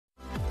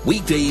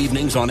Weekday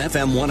evenings on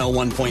FM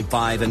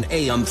 101.5 and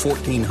AM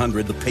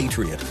 1400 The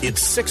Patriot.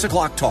 It's 6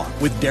 o'clock talk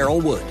with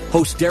Daryl Wood.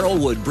 Host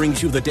Daryl Wood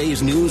brings you the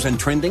day's news and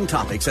trending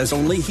topics as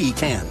only he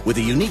can, with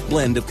a unique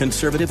blend of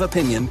conservative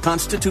opinion,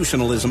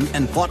 constitutionalism,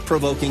 and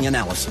thought-provoking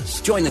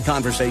analysis. Join the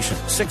conversation.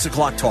 6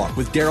 o'clock talk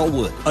with Daryl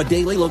Wood. A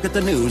daily look at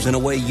the news in a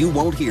way you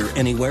won't hear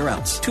anywhere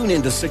else. Tune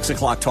in to 6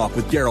 o'clock talk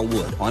with Daryl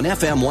Wood on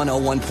FM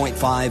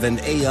 101.5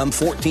 and AM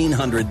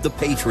 1400 The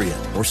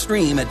Patriot, or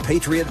stream at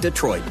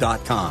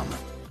patriotdetroit.com.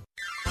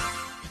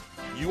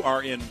 You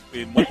are in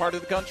what part of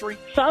the country?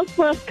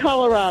 Southwest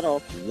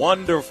Colorado.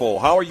 Wonderful.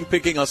 How are you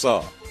picking us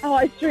up? Oh,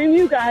 I stream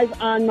you guys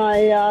on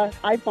my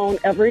iPhone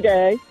every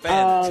day.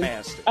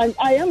 Fantastic.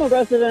 I am a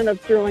resident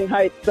of Sterling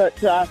Heights,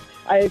 but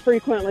I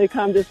frequently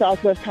come to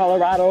Southwest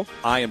Colorado.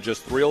 I am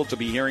just thrilled to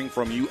be hearing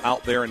from you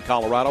out there in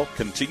Colorado.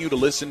 Continue to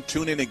listen,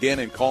 tune in again,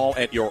 and call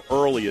at your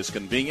earliest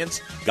convenience.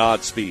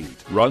 Godspeed.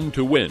 Run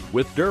to Win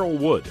with Daryl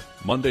Wood,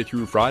 Monday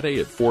through Friday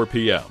at 4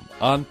 p.m.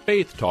 on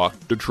Faith Talk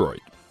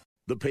Detroit.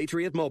 The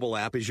Patriot mobile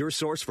app is your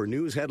source for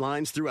news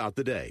headlines throughout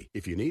the day.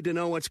 If you need to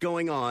know what's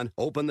going on,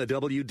 open the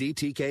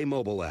WDTK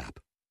mobile app.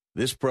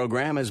 This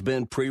program has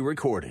been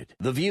pre-recorded.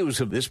 The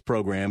views of this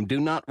program do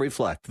not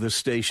reflect the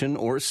station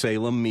or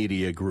Salem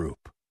Media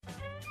Group.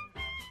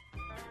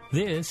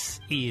 This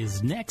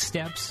is Next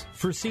Steps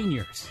for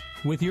Seniors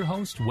with your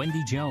host,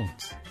 Wendy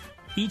Jones.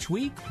 Each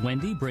week,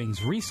 Wendy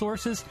brings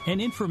resources and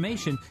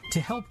information to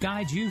help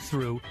guide you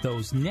through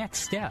those next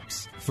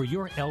steps for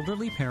your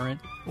elderly parent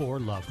or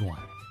loved one.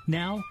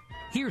 Now,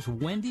 here's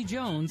Wendy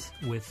Jones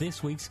with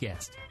this week's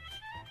guest.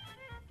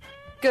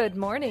 Good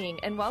morning,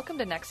 and welcome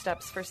to Next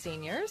Steps for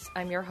Seniors.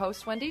 I'm your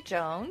host, Wendy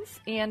Jones,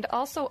 and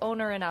also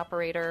owner and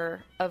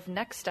operator of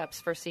Next Steps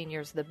for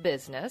Seniors, the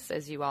business,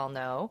 as you all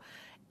know.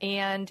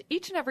 And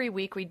each and every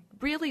week, we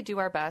really do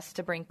our best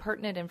to bring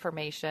pertinent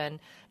information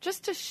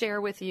just to share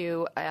with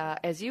you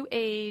as you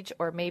age,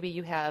 or maybe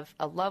you have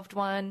a loved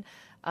one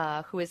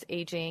who is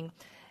aging.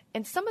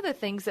 And some of the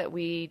things that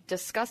we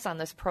discuss on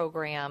this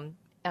program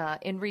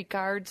in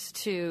regards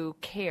to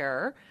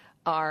care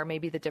are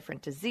maybe the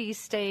different disease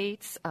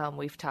states.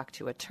 We've talked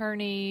to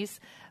attorneys.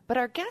 But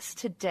our guest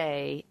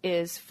today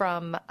is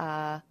from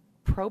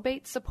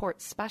Probate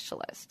Support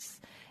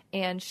Specialists.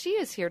 And she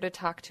is here to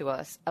talk to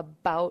us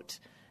about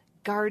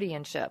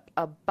guardianship,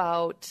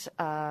 about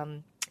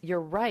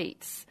your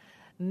rights.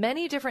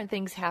 Many different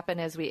things happen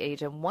as we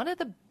age. And one of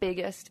the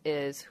biggest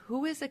is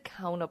who is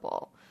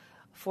accountable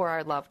for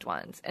our loved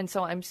ones. And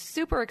so I'm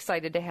super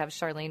excited to have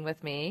Charlene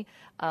with me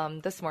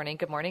this morning.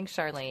 Good morning,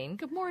 Charlene.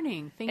 Good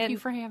morning. Thank you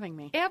for having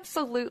me.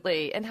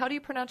 Absolutely. And how do you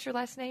pronounce your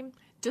last name?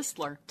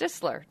 Disler.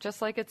 Disler, just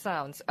like it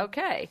sounds.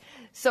 Okay.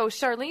 So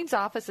Charlene's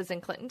office is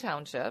in Clinton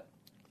Township.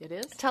 It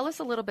is. Tell us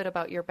a little bit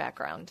about your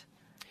background.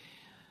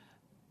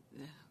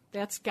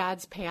 That's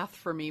God's path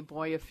for me,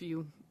 boy, if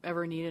you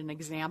ever need an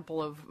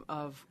example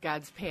of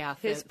God's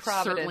path. His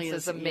providence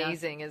is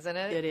amazing, isn't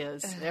it? It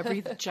is.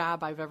 Every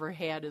job I've ever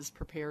had has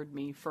prepared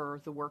me for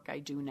the work I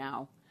do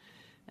now.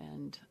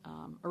 And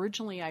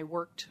originally I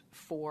worked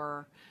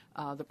for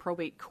the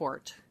probate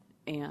court,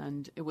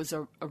 and it was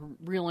a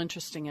real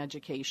interesting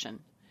education.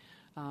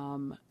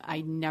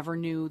 I never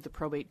knew the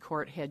probate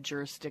court had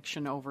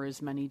jurisdiction over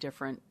as many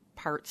different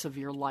parts of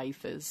your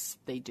life as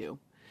they do.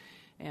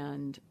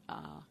 And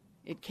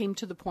it came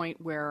to the point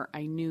where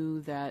I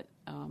knew that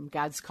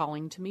God's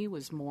calling to me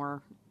was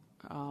more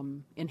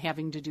in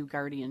having to do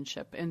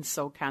guardianship. And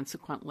so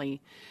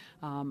consequently,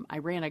 I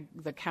ran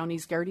the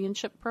county's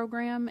guardianship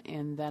program,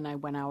 and then I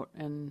went out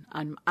and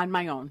on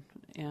my own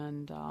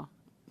and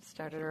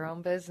started her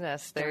own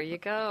business. There you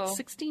go.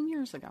 16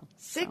 years ago.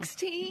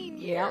 16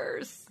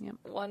 years. Yep.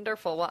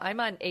 Wonderful. Well, I'm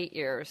on 8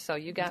 years, so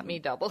you got me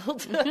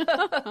doubled.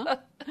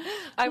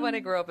 I want to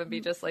grow up and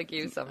be just like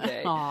you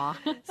someday. Aw.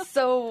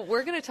 So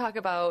we're going to talk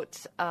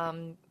about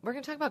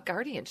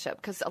guardianship,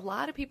 because a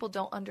lot of people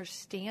don't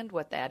understand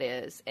what that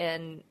is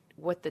and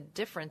what the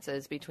difference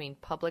is between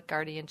public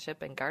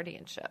guardianship and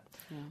guardianship.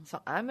 Yeah.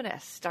 So I'm going to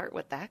start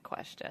with that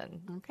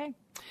question. Okay.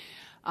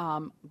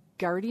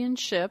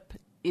 Guardianship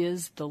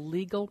is the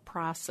legal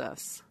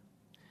process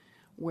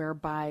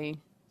whereby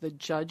the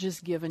judge is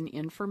given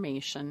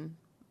information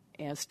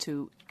as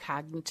to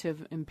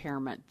cognitive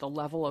impairment, the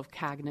level of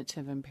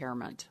cognitive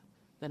impairment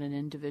that an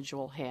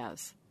individual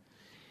has.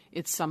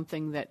 It's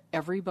something that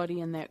everybody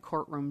in that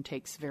courtroom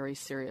takes very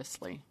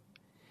seriously.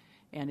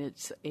 And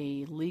it's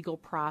a legal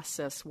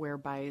process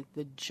whereby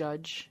the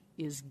judge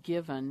is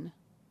given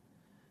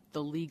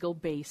the legal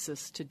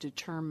basis to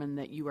determine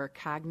that you are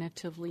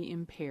cognitively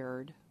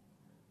impaired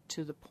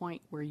to the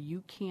point where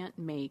you can't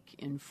make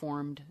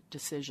informed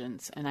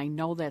decisions. And I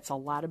know that's a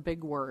lot of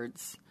big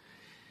words.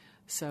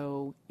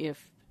 So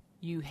if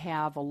you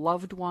have a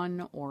loved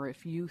one, or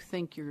if you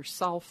think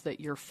yourself that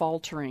you're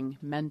faltering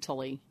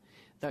mentally,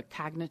 the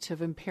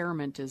cognitive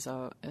impairment is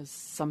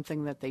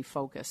something that they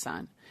focus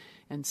on.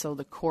 And so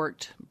the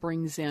court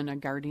brings in a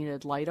guardian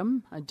ad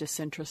litem, a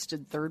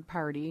disinterested third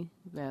party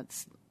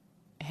that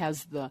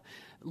has the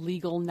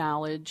legal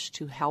knowledge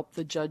to help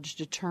the judge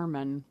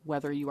determine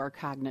whether you are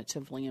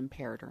cognitively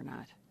impaired or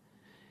not.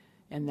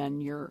 And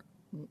then you're,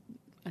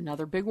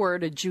 another big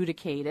word,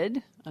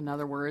 adjudicated. In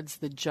other words,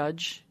 the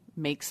judge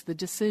makes the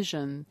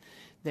decision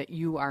that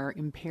you are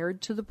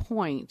impaired to the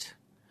point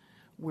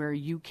where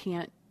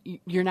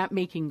you're not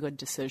making good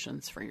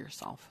decisions for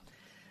yourself.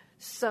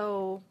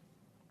 So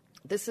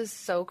this is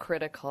so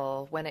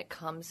critical when it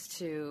comes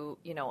to,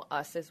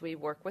 us as we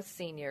work with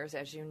seniors,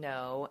 as you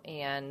know,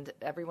 and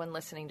everyone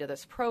listening to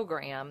this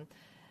program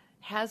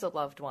has a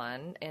loved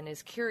one and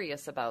is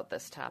curious about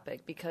this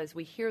topic, because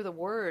we hear the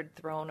word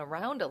thrown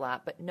around a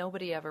lot, but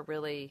nobody ever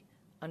really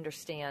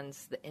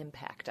understands the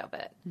impact of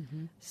it.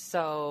 Mm-hmm.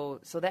 So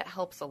that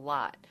helps a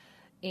lot.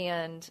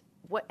 And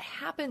what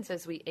happens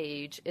as we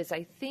age is,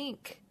 I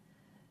think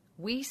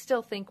we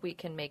still think we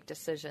can make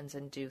decisions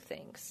and do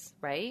things,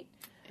 right?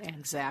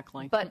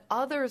 Exactly. But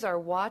others are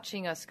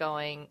watching us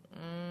going,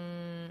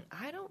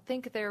 I don't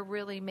think they're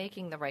really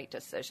making the right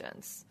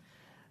decisions.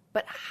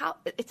 But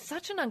it's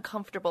such an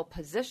uncomfortable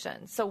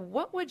position. So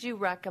what would you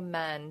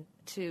recommend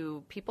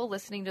to people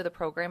listening to the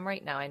program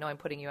right now? I know I'm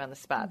putting you on the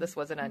spot. This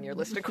wasn't on your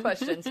list of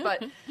questions.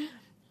 But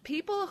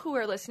people who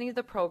are listening to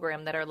the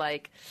program that are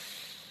like,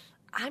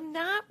 I'm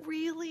not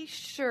really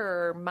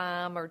sure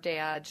mom or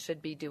dad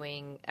should be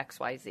doing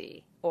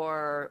XYZ.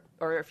 Or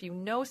if you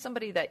know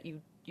somebody that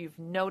you've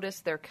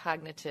noticed their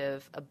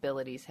cognitive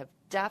abilities have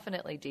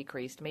definitely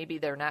decreased. Maybe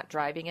they're not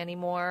driving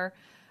anymore.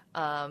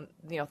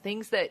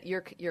 Things that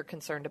you're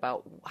concerned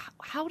about.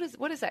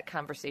 What does that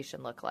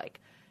conversation look like?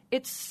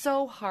 It's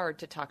so hard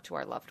to talk to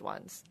our loved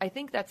ones. I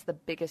think that's the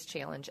biggest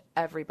challenge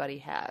everybody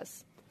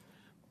has.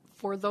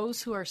 For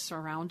those who are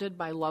surrounded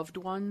by loved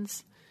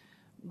ones,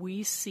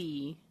 we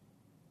see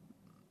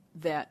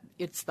that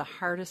it's the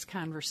hardest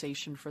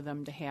conversation for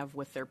them to have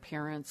with their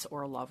parents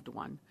or a loved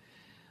one,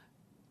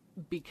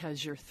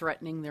 because you're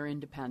threatening their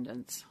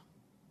independence.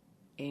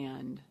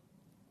 And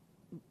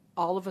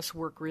all of us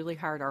work really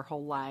hard our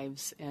whole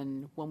lives,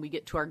 and when we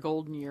get to our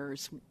golden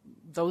years,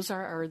 those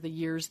are the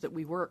years that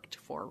we worked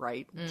for,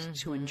 right? Mm-hmm.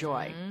 To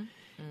enjoy.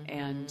 Mm-hmm.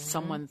 And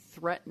someone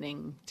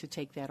threatening to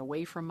take that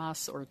away from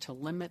us or to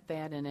limit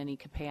that in any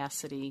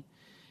capacity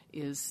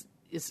is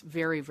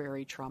very,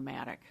 very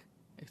traumatic.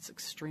 It's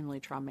extremely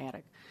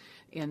traumatic.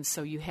 And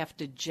so you have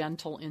to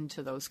gentle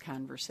into those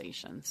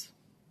conversations.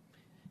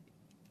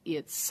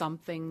 It's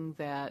something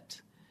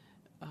that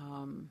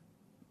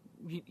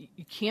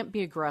you can't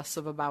be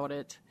aggressive about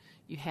it.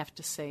 You have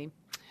to say,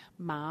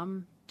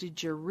 Mom,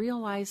 did you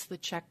realize the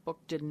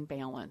checkbook didn't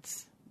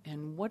balance?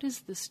 And what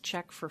is this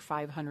check for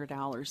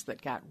 $500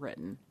 that got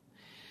written?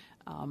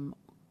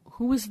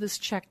 Who was this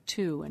check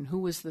to, and who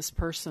was this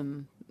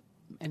person,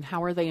 and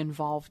how are they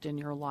involved in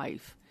your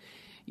life?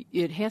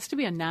 It has to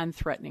be a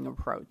non-threatening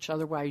approach.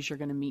 Otherwise, you're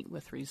going to meet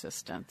with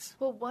resistance.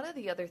 Well, one of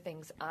the other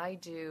things I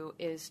do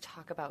is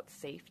talk about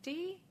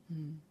safety,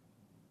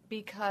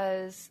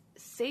 because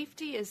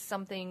safety is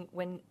something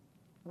when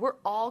we're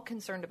all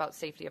concerned about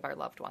safety of our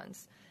loved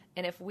ones.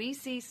 And if we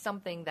see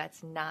something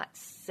that's not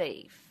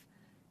safe,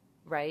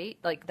 right,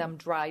 like them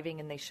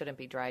driving and they shouldn't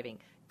be driving,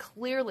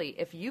 clearly,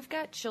 if you've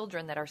got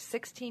children that are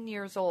 16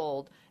 years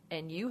old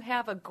and you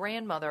have a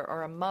grandmother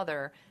or a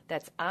mother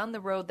that's on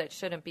the road that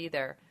shouldn't be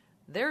there,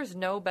 there's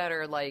no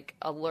better,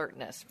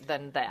 alertness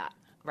than that,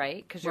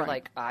 right? Because you're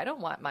like, I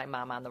don't want my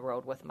mom on the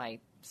road with my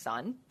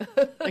son.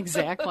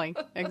 Exactly.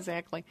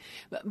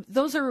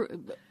 Those are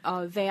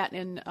that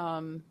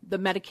and the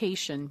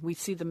medication. We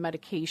see the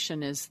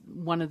medication as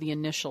one of the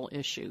initial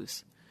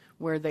issues,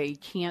 where they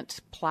can't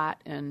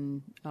plot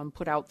and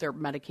put out their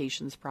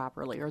medications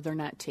properly, or they're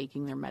not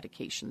taking their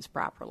medications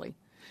properly.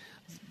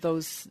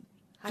 Those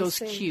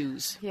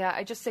cues. Yeah,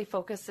 I just say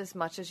focus as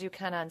much as you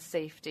can on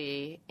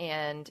safety,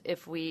 and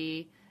if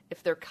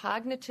they're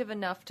cognitive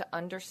enough to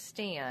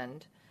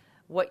understand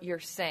what you're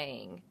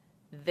saying,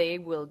 they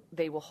will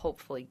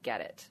hopefully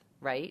get it,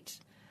 right?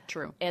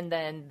 True. And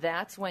then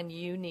that's when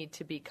you need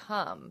to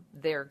become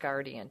their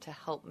guardian to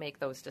help make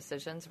those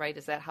decisions, right?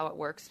 Is that how it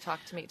works?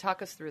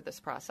 Talk us through this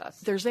process.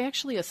 There's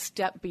actually a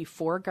step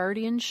before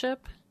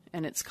guardianship,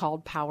 and it's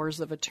called powers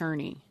of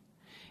attorney.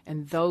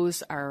 And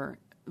those are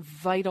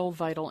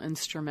vital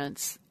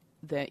instruments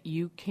that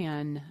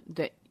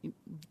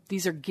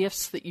these are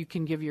gifts that you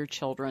can give your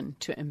children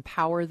to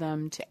empower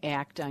them to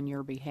act on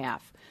your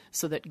behalf,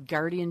 so that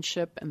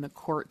guardianship and the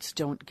courts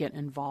don't get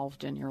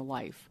involved in your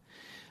life.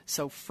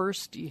 So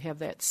first you have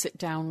that sit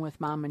down with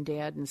mom and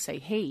dad and say,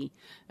 hey,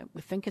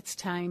 we think it's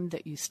time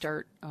that you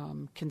start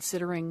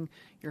considering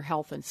your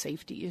health and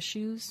safety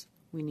issues.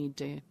 We need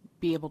to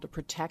be able to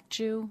protect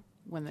you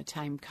when the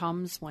time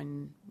comes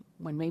when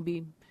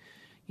maybe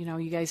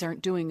you guys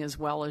aren't doing as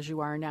well as you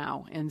are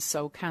now. And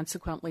so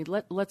consequently,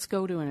 let's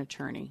go to an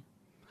attorney.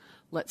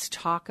 Let's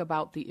talk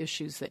about the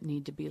issues that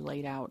need to be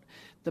laid out.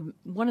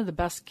 One of the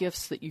best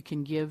gifts that you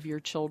can give your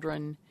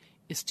children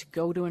is to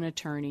go to an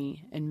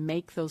attorney and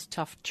make those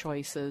tough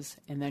choices,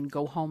 and then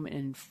go home and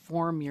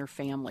inform your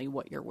family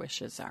what your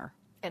wishes are.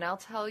 And I'll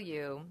tell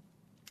you,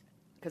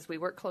 because we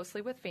work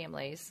closely with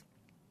families,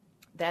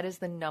 that is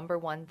the number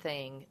one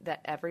thing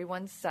that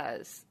everyone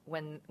says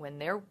when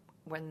they're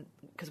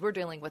because we're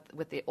dealing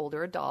with the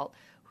older adult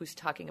who's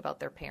talking about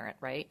their parent,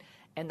 right?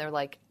 And they're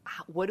like,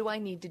 what do I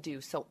need to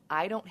do so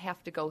I don't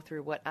have to go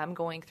through what I'm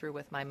going through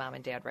with my mom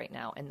and dad right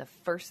now? And the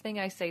first thing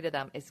I say to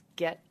them is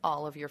get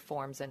all of your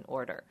forms in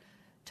order.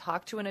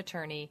 Talk to an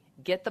attorney,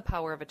 get the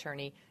power of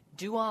attorney,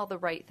 do all the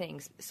right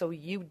things so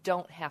you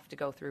don't have to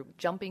go through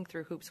jumping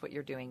through hoops what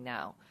you're doing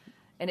now.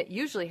 And it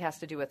usually has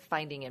to do with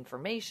finding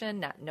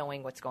information, not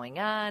knowing what's going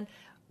on.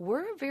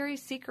 We're a very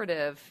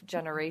secretive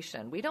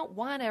generation. We don't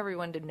want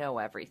everyone to know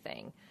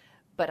everything.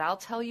 But I'll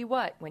tell you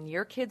what, when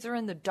your kids are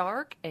in the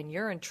dark and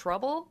you're in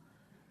trouble,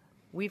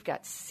 we've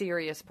got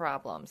serious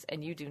problems.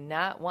 And you do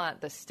not want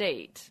the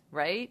state,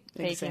 right,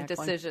 making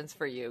decisions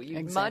for you.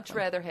 You'd much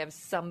rather have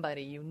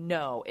somebody you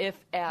know, if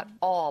at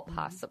all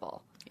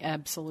possible.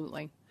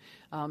 Absolutely.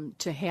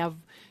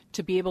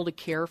 To be able to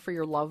care for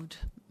your loved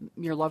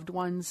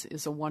ones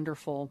is a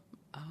wonderful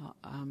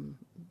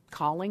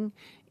calling,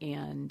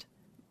 and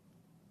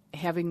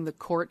having the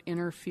court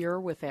interfere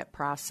with that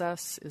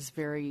process is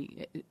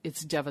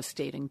it's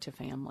devastating to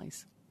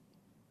families,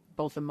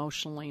 both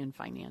emotionally and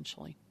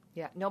financially.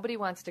 Yeah, nobody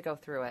wants to go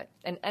through it.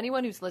 And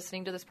anyone who's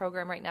listening to this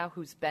program right now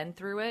who's been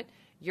through it,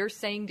 you're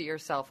saying to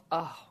yourself,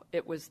 oh,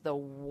 it was the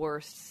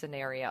worst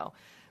scenario.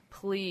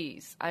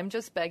 Please, I'm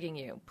just begging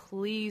you,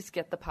 please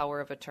get the power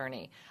of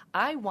attorney.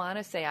 I want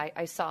to say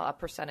I saw a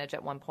percentage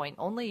at one point,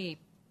 only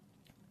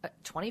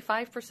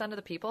 25% of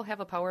the people have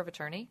a power of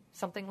attorney,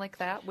 something like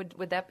that.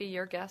 Would that be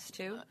your guess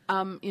too?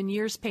 In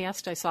years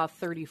past, I saw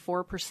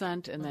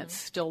 34%, and that's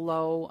still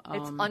low.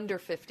 It's under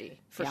 50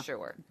 for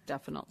sure.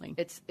 Definitely.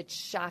 It's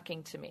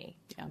shocking to me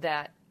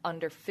that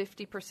under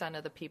 50%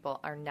 of the people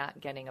are not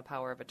getting a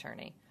power of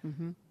attorney.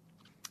 Mm-hmm.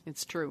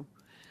 It's true.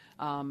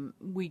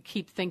 We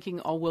keep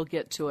thinking, oh, we'll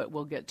get to it.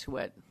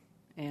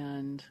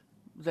 And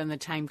then the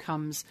time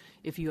comes,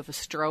 if you have a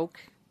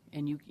stroke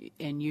and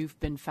you've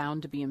been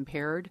found to be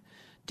impaired,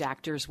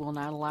 doctors will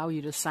not allow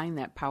you to sign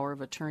that power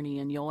of attorney,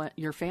 and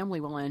your family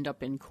will end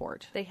up in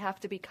court. They have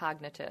to be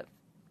cognitive.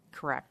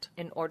 Correct.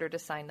 In order to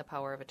sign the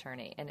power of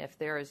attorney. And if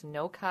there is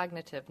no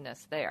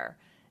cognitiveness there,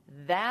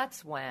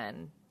 that's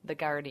when the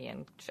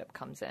guardianship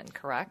comes in,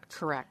 correct?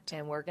 Correct.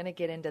 And we're going to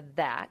get into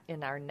that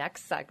in our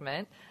next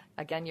segment.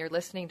 Again, you're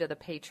listening to The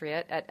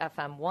Patriot at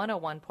FM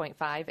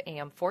 101.5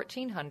 AM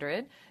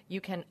 1400.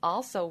 You can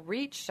also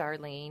reach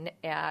Charlene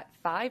at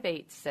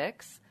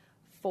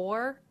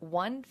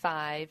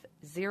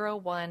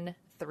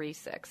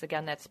 586-415-0136.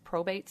 Again, that's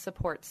Probate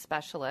Support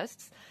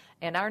Specialists.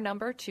 And our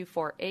number,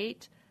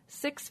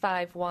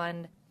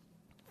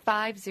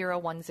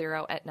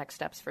 248-651-5010 at Next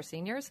Steps for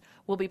Seniors.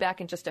 We'll be back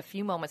in just a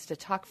few moments to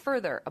talk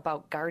further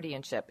about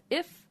guardianship,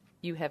 if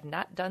you have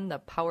not done the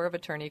power of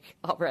attorney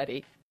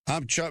already.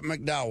 I'm Chuck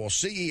McDowell,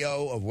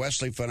 CEO of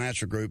Wesley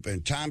Financial Group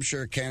and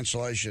timeshare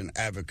cancellation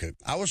advocate.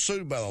 I was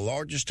sued by the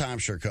largest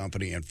timeshare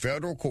company in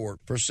federal court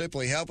for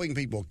simply helping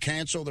people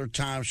cancel their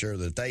timeshare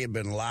that they had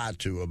been lied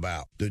to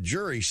about. The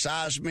jury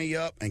sized me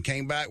up and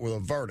came back with a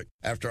verdict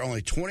after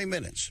only 20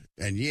 minutes.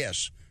 And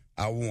yes,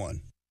 I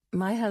won.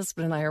 My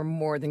husband and I are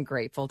more than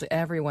grateful to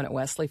everyone at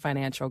Wesley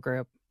Financial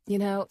Group. You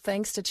know,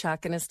 thanks to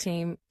Chuck and his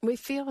team, we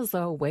feel as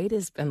though a weight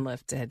has been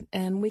lifted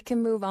and we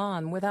can move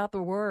on without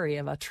the worry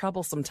of a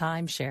troublesome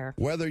timeshare.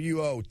 Whether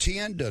you owe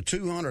 $10,000 to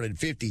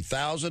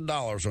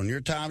 $250,000 on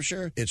your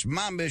timeshare, it's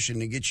my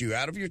mission to get you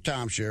out of your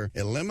timeshare,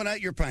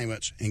 eliminate your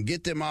payments, and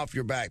get them off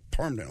your back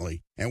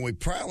permanently. And we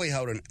proudly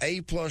hold an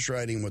A+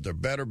 rating with the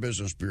Better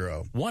Business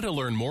Bureau. Want to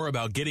learn more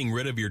about getting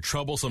rid of your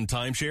troublesome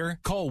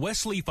timeshare? Call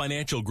Wesley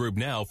Financial Group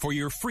now for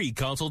your free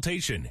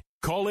consultation.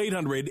 Call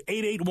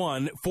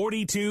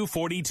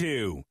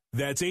 800-881-4242.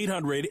 That's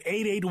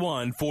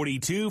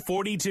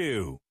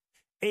 800-881-4242.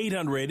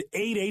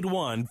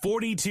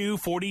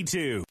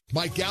 800-881-4242.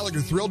 Mike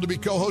Gallagher thrilled to be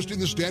co-hosting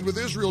the Stand With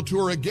Israel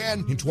tour again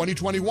in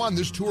 2021.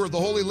 This tour of the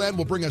Holy Land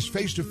will bring us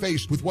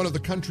face-to-face with one of the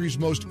country's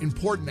most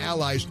important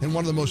allies and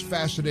one of the most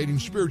fascinating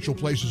spiritual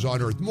places on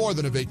earth. More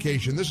than a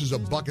vacation, this is a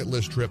bucket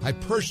list trip. I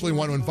personally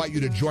want to invite you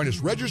to join us.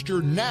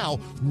 Register now,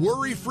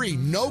 worry-free,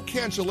 no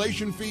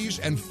cancellation fees,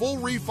 and full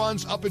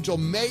refunds up until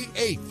May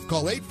 8th.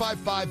 Call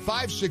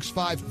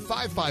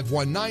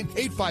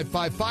 855-565-5519,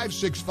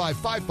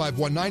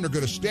 855-565-5519, or go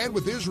to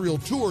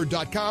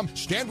StandWithIsraelTour.com,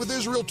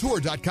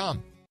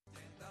 StandWithIsraelTour.com.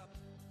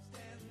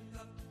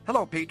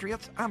 Hello,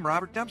 Patriots. I'm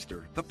Robert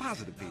Dempster, the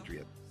Positive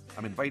Patriot.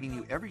 I'm inviting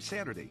you every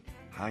Saturday,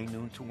 high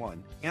noon to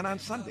 1, and on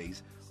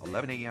Sundays,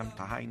 11 a.m.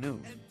 to high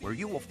noon, where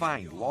you will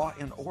find law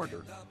and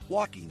order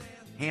walking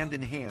hand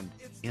in hand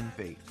in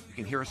faith. You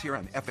can hear us here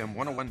on FM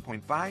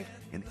 101.5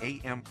 and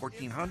AM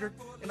 1400,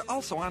 and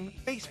also on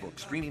Facebook,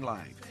 streaming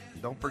live.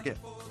 And don't forget,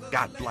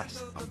 God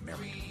bless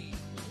America.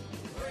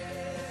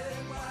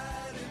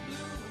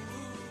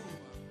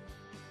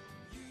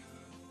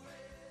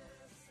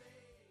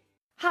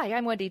 Hi,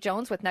 I'm Wendy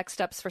Jones with Next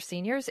Steps for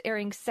Seniors,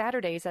 airing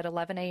Saturdays at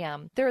 11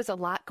 a.m. There is a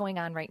lot going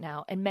on right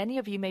now, and many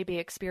of you may be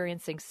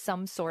experiencing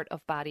some sort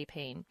of body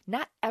pain.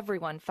 Not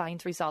everyone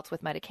finds results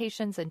with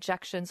medications,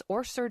 injections,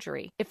 or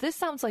surgery. If this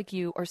sounds like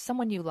you or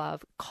someone you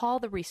love, call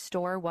the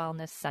Restore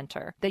Wellness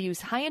Center. They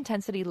use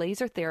high-intensity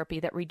laser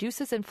therapy that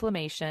reduces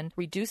inflammation,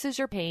 reduces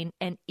your pain,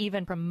 and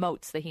even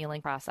promotes the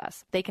healing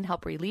process. They can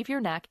help relieve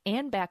your neck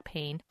and back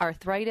pain,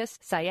 arthritis,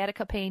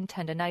 sciatica pain,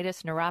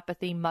 tendonitis,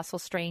 neuropathy, muscle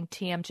strain,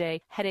 TMJ,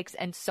 headaches,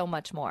 and so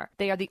much more.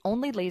 They are the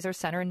only laser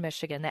center in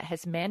Michigan that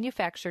has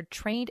manufactured,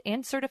 trained,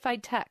 and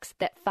certified techs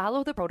that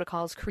follow the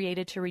protocols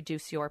created to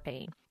reduce your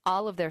pain.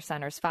 All of their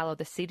centers follow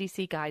the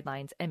CDC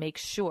guidelines and make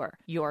sure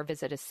your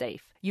visit is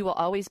safe. You will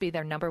always be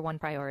their number one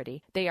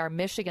priority. They are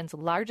Michigan's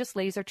largest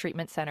laser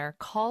treatment center.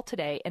 Call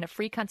today in a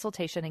free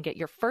consultation and get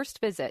your first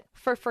visit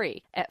for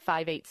free at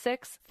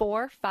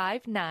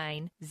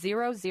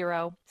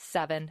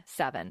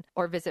 586-459-0077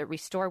 or visit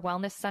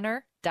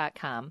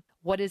restorewellnesscenter.com.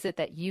 What is it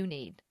that you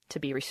need to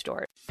be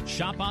restored?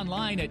 Shop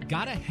online at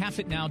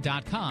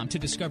GottaHalfIt.now.com to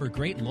discover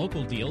great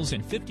local deals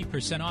and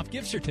 50% off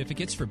gift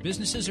certificates for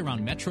businesses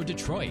around Metro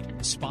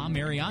Detroit. Spa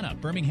Mariana,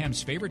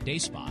 Birmingham's favorite day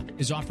spa,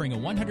 is offering a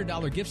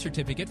 $100 gift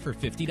certificate for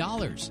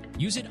 $50.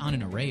 Use it on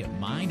an array of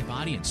mind,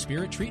 body, and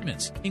spirit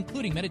treatments,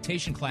 including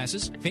meditation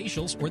classes,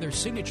 facials, or their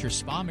signature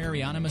Spa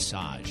Mariana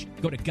massage.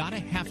 Go to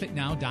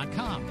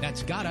GottaHalfItNow.com.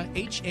 That's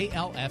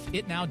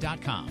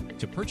GottaHalfItNow.com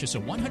to purchase a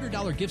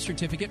 $100 gift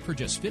certificate for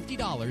just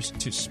 $50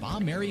 to Spa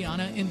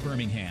Mariana in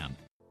Birmingham.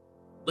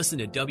 Listen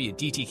to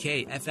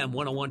WDTK FM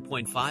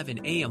 101.5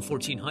 and AM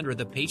 1400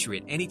 The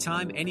Patriot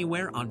anytime,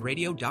 anywhere on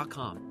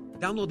radio.com.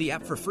 Download the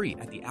app for free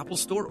at the Apple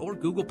Store or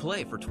Google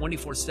Play for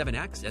 24/7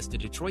 access to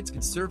Detroit's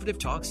conservative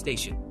talk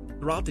station.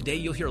 Throughout the day,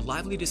 you'll hear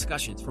lively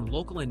discussions from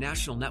local and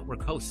national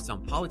network hosts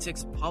on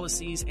politics,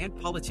 policies, and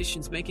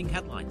politicians making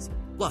headlines,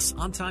 plus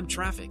on-time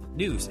traffic,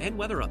 news, and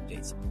weather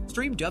updates.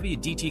 Stream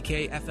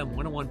WDTK FM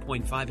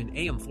 101.5 and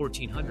AM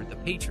 1400 The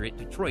Patriot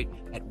Detroit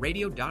at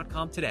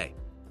radio.com today.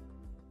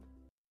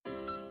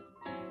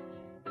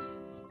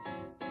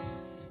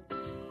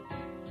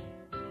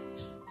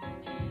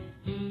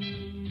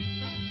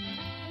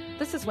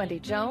 This is Wendy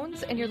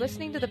Jones, and you're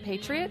listening to The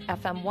Patriot,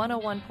 FM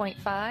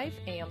 101.5,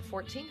 AM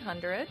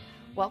 1400.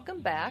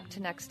 Welcome back to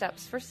Next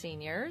Steps for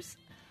Seniors.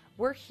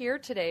 We're here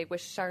today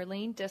with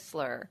Charlene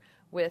Disler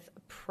with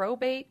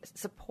Probate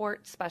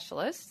Support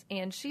Specialists,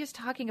 and she is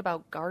talking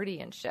about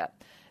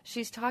guardianship.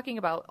 She's talking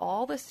about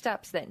all the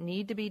steps that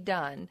need to be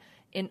done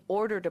in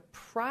order to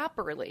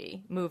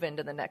properly move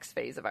into the next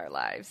phase of our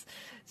lives.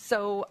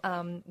 So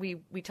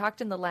we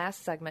talked in the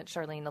last segment,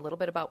 Charlene, a little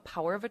bit about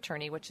power of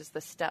attorney, which is the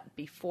step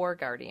before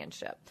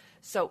guardianship.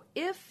 So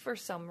if for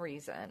some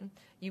reason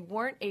you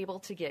weren't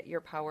able to get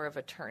your power of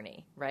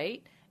attorney,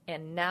 right,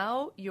 and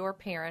now your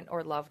parent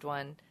or loved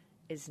one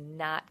is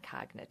not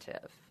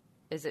cognitive,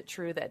 is it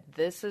true that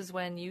this is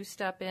when you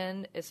step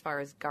in as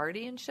far as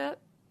guardianship?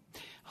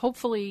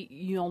 Hopefully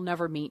you'll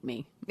never meet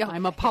me.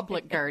 I'm a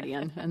public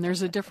guardian, and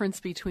there's a difference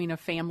between a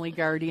family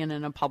guardian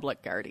and a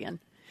public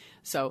guardian.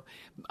 So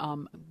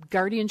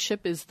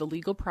guardianship is the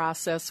legal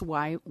process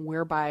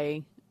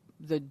whereby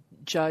the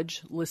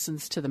judge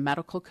listens to the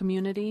medical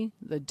community,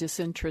 the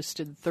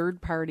disinterested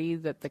third party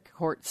that the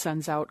court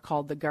sends out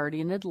called the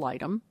guardian ad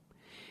litem.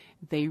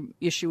 They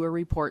issue a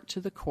report to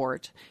the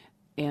court,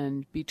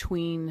 and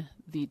between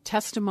the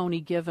testimony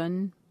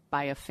given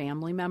by a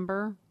family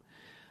member,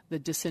 the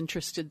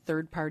disinterested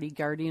third-party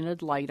guardian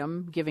ad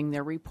litem giving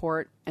their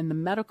report, and the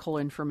medical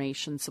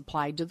information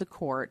supplied to the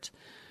court,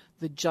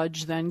 the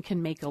judge then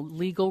can make a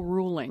legal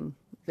ruling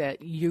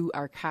that you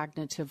are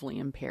cognitively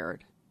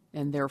impaired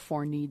and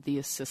therefore need the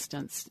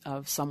assistance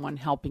of someone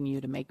helping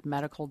you to make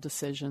medical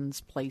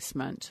decisions,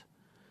 placement,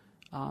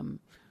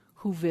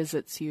 who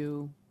visits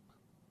you,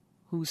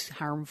 who's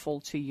harmful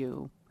to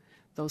you.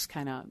 Those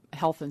kind of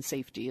health and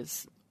safety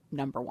is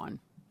number one.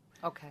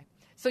 Okay.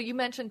 So you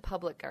mentioned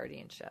public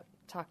guardianship.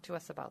 Talk to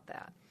us about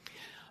that.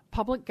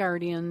 Public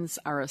guardians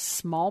are a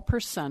small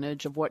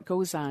percentage of what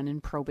goes on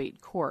in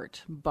probate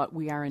court, but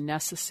we are a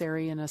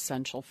necessary and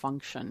essential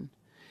function.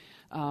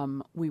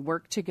 We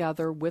work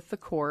together with the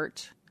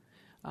court.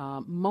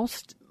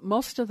 Most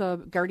of the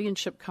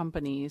guardianship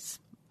companies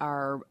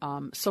are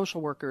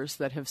social workers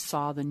that have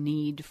saw the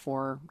need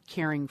for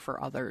caring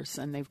for others,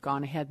 and they've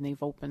gone ahead and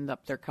they've opened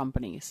up their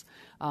companies.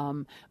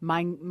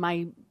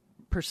 My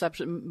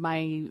perception,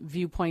 my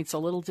viewpoint's a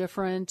little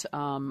different.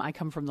 I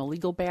come from the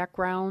legal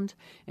background,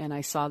 and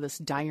I saw this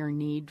dire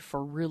need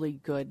for really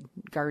good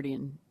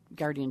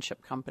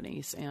guardianship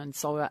companies. And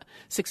so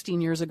 16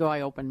 years ago,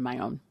 I opened my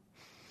own.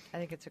 I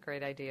think it's a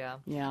great idea.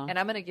 Yeah. And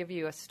I'm going to give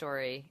you a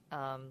story,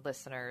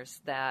 listeners,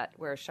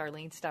 where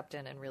Charlene stepped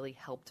in and really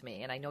helped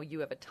me. And I know you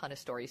have a ton of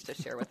stories to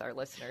share with our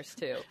listeners,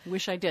 too.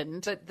 Wish I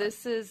didn't. But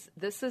this is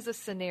a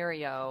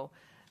scenario.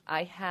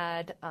 I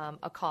had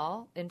a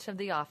call into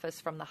the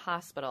office from the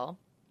hospital,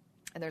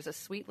 and there's a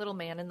sweet little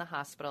man in the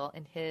hospital,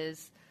 and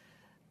his,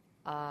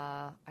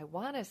 I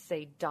want to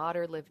say,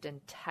 daughter lived in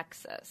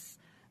Texas,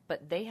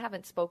 but they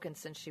haven't spoken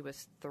since she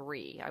was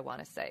 3, I want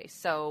to say.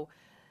 So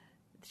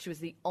she was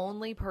the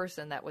only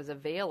person that was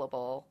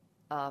available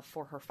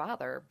for her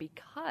father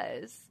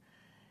because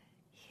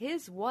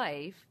his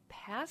wife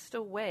passed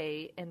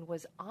away and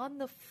was on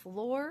the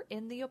floor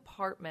in the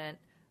apartment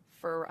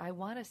for, I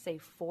want to say,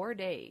 4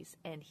 days,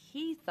 and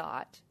he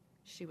thought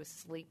she was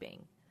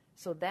sleeping.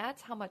 So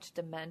that's how much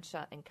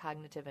dementia and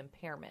cognitive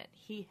impairment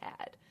he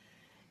had.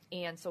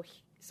 And so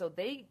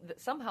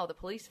somehow the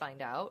police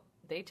find out,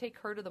 they take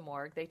her to the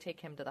morgue, they take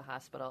him to the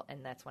hospital,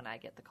 and that's when I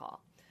get the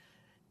call.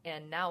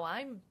 And now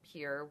I'm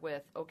here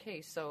with,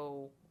 okay,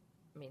 so,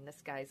 I mean,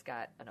 this guy's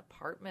got an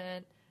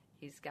apartment,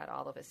 he's got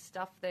all of his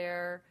stuff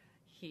there,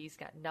 he's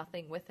got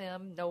nothing with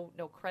him, no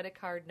credit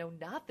card, no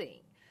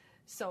nothing.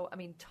 So, I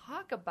mean,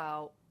 talk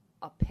about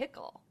a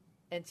pickle.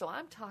 And so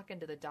I'm talking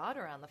to the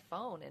daughter on the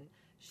phone, and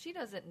she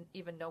doesn't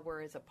even know where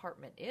his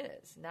apartment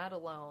is, not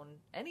alone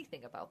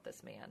anything about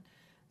this man.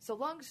 So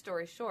long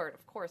story short,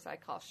 of course, I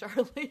call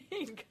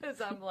Charlene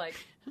because I'm like,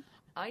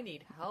 I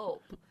need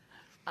help.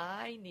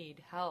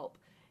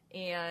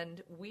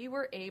 And we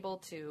were able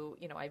to,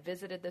 I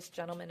visited this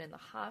gentleman in the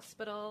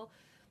hospital,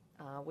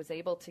 was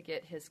able to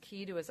get his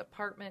key to his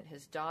apartment.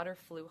 His daughter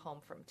flew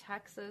home from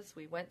Texas.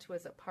 We went to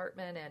his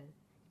apartment and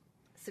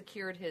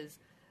secured his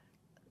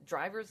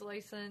driver's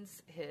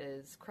license,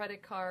 his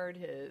credit card,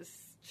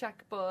 his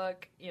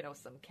checkbook,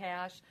 some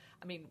cash.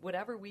 I mean,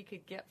 whatever we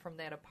could get from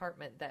that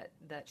apartment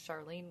that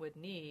Charlene would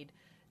need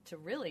to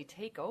really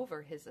take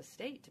over his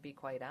estate, to be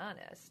quite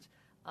honest.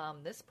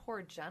 This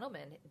poor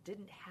gentleman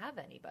didn't have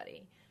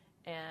anybody.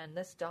 And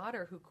this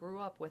daughter who grew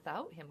up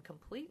without him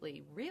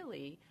completely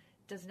really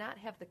does not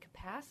have the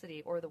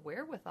capacity or the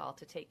wherewithal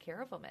to take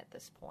care of him at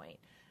this point.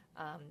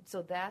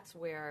 So that's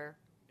where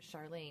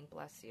Charlene,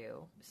 bless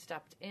you,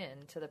 stepped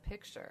into the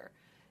picture.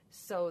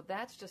 So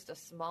that's just a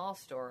small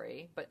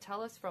story, but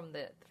tell us from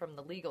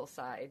the legal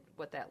side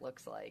what that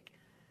looks like.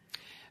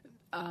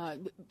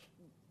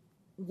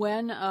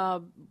 When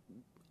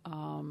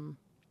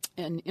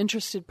an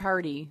interested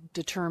party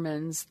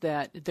determines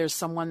that there's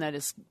someone that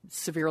is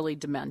severely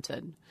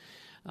demented,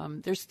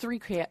 there's three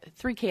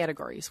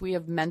categories. We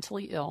have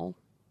mentally ill.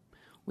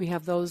 We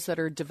have those that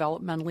are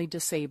developmentally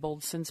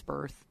disabled since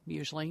birth,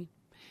 usually.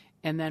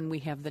 And then we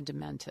have the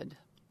demented,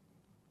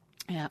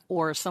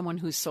 or someone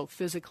who's so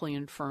physically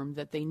infirm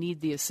that they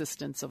need the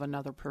assistance of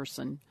another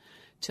person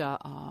to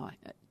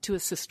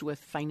assist with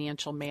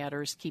financial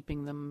matters,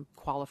 keeping them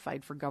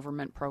qualified for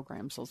government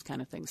programs, those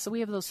kind of things. So we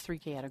have those three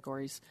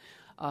categories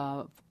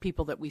of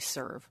people that we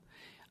serve.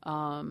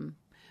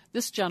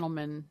 This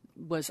gentleman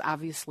was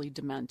obviously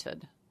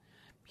demented.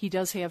 He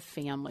does have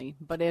family,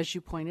 but as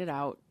you pointed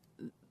out,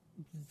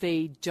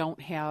 they don't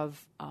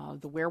have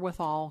the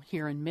wherewithal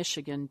here in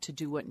Michigan to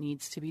do what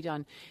needs to be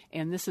done.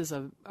 And this is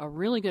a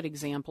really good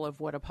example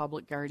of what a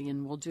public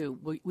guardian will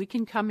do. We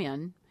can come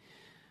in.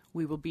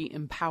 We will be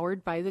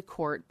empowered by the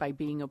court by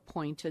being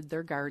appointed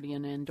their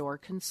guardian and or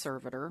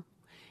conservator.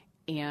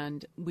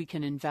 And we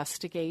can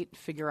investigate,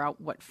 figure out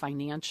what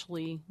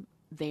financially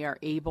they are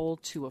able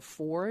to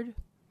afford.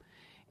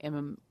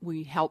 And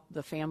we help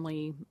the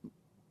family.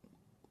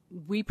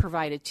 We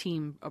provide a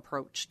team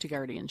approach to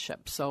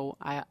guardianship. So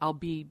I'll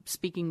be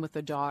speaking with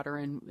the daughter,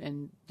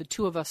 and the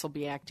two of us will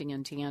be acting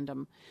in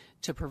tandem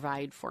to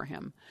provide for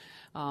him.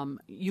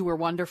 You were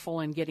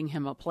wonderful in getting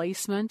him a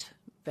placement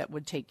that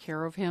would take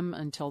care of him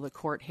until the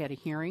court had a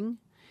hearing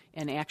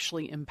and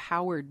actually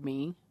empowered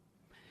me.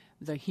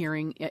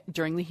 During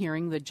the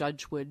hearing, the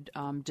judge would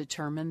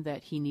determine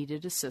that he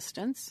needed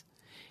assistance.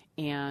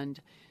 And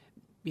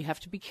you have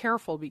to be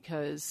careful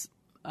because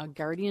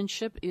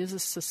guardianship is a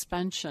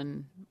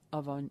suspension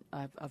of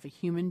a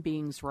human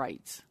being's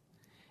rights,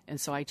 and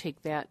so I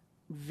take that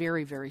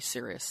very, very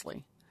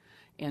seriously.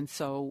 And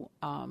so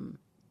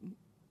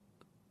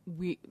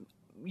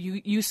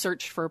you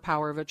searched for a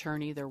power of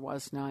attorney, there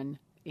was none,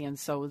 and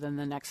so then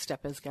the next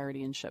step is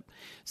guardianship.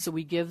 So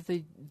we give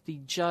the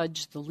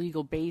judge the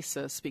legal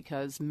basis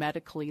because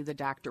medically the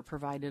doctor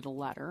provided a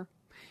letter.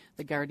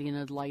 The guardian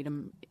ad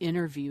litem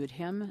interviewed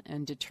him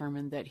and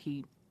determined that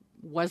he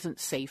wasn't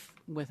safe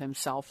with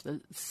himself.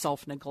 The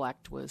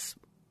self-neglect was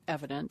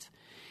evident.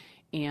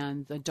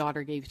 And the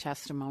daughter gave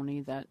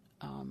testimony that,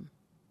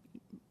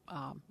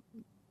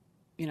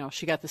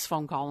 she got this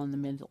phone call in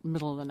the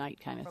middle of the night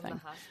kind of from thing.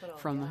 The hospital,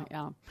 from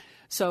yeah. the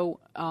So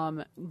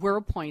we're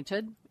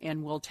appointed,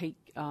 and we'll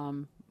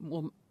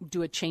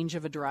do a change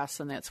of address,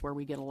 and that's where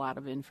we get a lot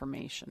of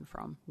information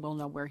from. We'll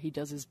know where he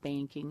does his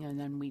banking, and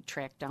then we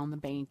track down the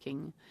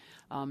banking.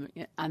 On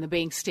the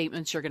bank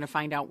statements, you're going to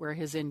find out where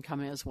his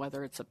income is,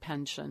 whether it's a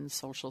pension,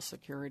 Social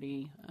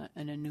Security,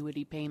 an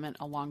annuity payment,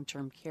 a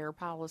long-term care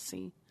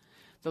policy.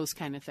 Those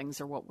kind of things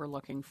are what we're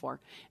looking for.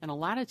 And a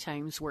lot of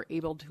times we're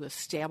able to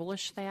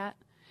establish that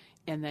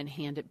and then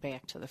hand it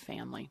back to the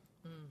family.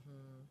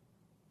 Mm-hmm.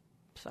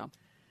 So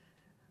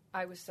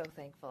I was so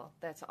thankful.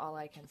 That's all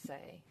I can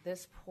say.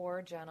 This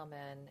poor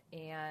gentleman,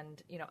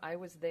 and, I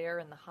was there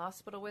in the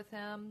hospital with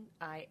him.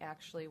 I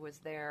actually was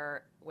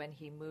there when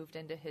he moved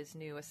into his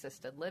new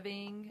assisted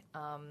living.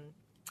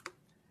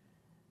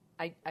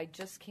 I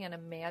just can't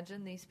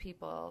imagine these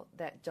people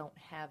that don't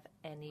have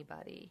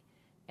anybody.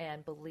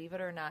 And believe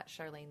it or not,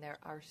 Charlene, there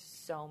are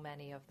so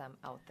many of them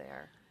out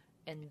there.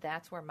 And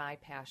that's where my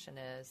passion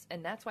is.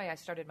 And that's why I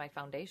started my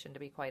foundation, to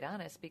be quite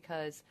honest,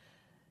 because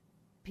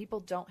people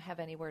don't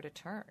have anywhere to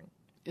turn.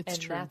 It's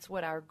true. And that's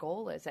what our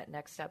goal is at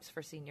Next Steps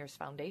for Seniors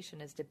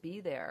Foundation, is to be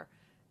there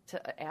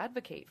to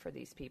advocate for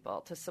these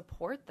people, to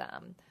support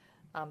them,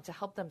 to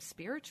help them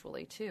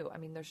spiritually, too. I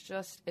mean,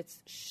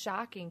 it's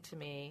shocking to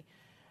me.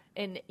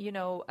 And, you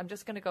know, I'm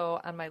just going to go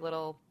on my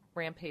little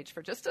rampage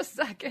for just a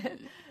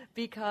second,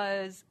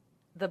 because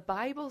the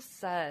Bible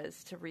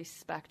says to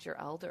respect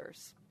your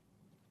elders.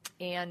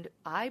 And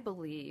I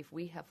believe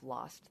we have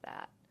lost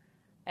that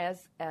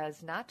as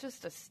not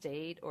just a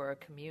state or a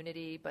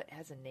community, but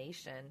as a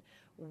nation.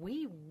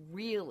 We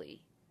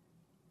really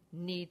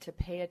need to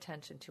pay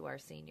attention to our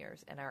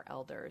seniors and our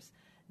elders.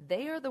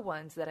 They are the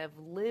ones that have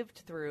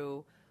lived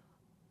through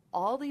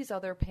all these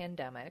other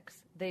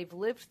pandemics. They've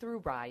lived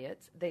through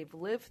riots. They've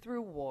lived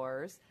through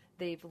wars.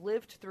 They've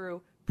lived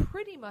through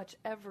pretty much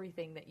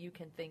everything that you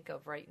can think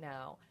of right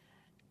now.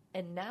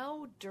 And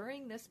now,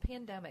 during this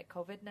pandemic,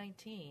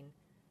 COVID-19,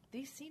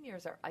 these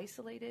seniors are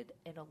isolated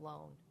and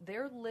alone.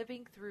 They're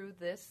living through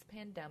this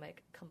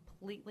pandemic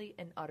completely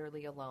and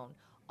utterly alone.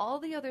 All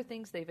the other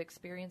things they've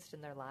experienced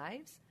in their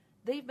lives,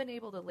 they've been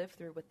able to live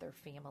through with their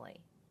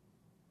family.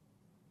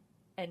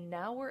 And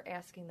now we're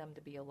asking them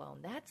to be alone.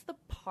 That's the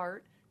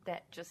part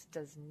that just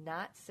does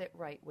not sit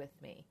right with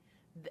me.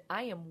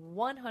 I am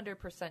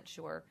 100%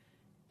 sure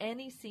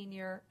any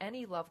senior,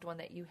 any loved one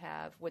that you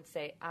have would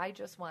say, I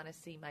just want to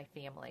see my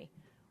family.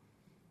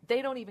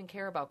 They don't even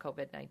care about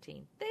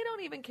COVID-19. They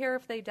don't even care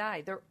if they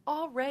die. They're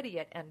already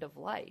at end of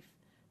life.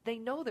 They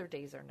know their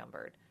days are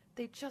numbered.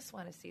 They just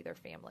want to see their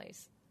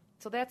families.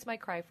 So that's my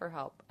cry for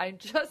help. I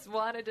just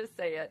wanted to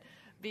say it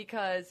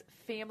because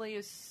family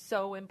is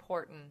so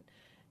important.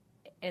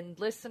 And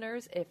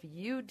listeners, if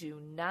you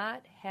do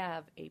not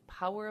have a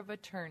power of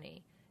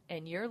attorney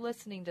and you're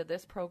listening to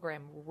this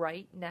program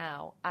right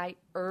now, I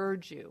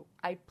urge you,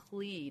 I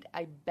plead,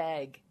 I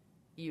beg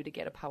you to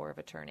get a power of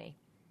attorney.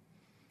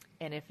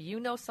 And if you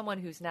know someone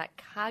who's not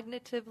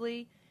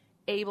cognitively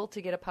able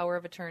to get a power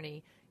of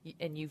attorney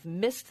and you've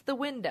missed the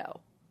window,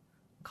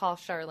 call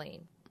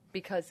Charlene,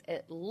 because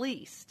at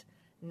least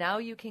now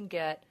you can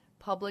get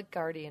public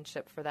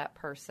guardianship for that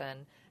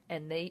person,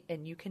 and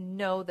you can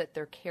know that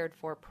they're cared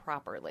for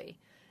properly.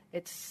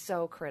 It's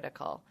so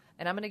critical.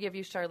 And I'm going to give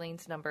you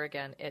Charlene's number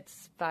again.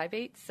 It's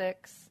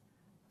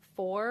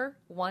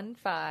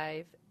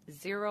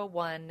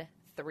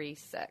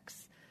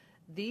 586-415-0136.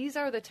 These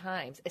are the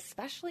times,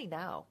 especially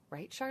now,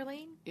 right,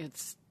 Charlene?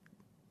 It's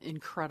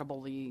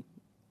incredibly,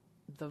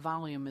 the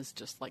volume is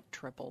just like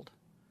tripled.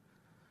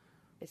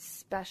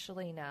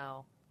 Especially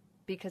now,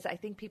 because I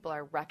think people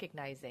are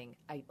recognizing,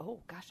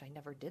 oh gosh, I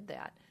never did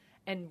that.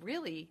 And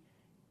really,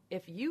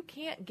 if you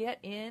can't get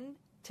in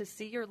to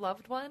see your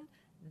loved one,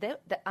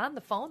 on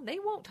the phone, they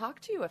won't talk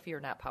to you if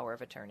you're not power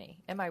of attorney.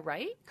 Am I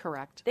right?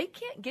 Correct. They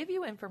can't give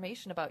you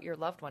information about your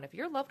loved one. If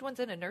your loved one's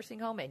in a nursing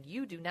home and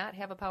you do not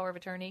have a power of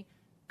attorney,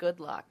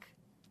 good luck.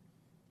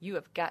 You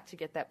have got to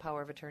get that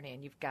power of attorney,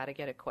 and you've got to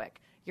get it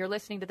quick. You're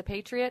listening to The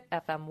Patriot,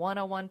 FM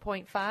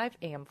 101.5,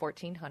 AM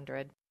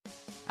 1400.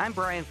 I'm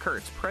Brian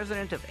Kurtz,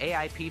 president of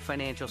AIP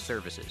Financial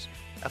Services.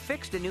 A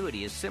fixed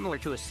annuity is similar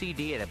to a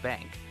CD at a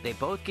bank. They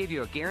both give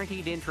you a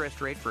guaranteed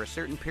interest rate for a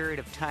certain period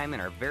of time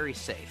and are very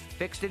safe.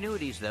 Fixed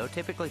annuities, though,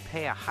 typically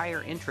pay a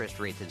higher interest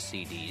rate than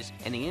CDs,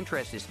 and the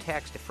interest is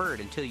tax-deferred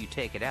until you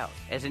take it out.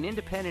 As an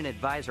independent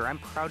advisor, I'm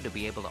proud to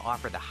be able to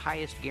offer the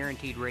highest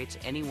guaranteed rates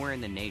anywhere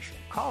in the nation.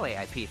 Call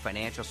AIP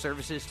Financial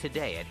Services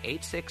today at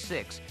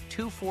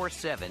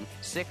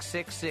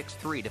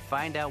 866-247-6663 to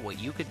find out what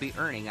you could be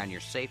earning on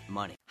your safe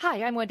money.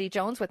 Hi, I'm Wendy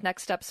Jones with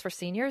Next Steps for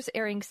Seniors,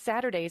 airing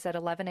Saturdays at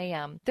 11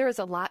 a.m. There is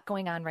a lot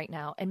going on right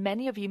now, and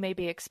many of you may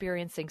be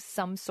experiencing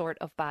some sort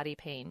of body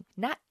pain.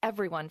 Not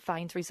everyone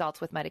finds results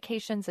with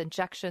medications,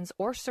 injections,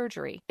 or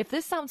surgery. If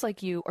this sounds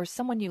like you or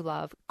someone you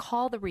love,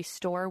 call the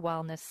Restore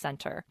Wellness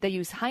Center. They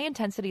use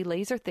high-intensity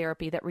laser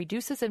therapy that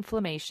reduces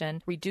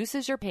inflammation,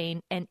 reduces your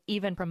pain, and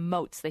even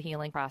promotes the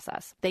healing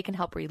process. They can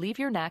help relieve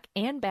your neck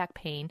and back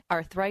pain,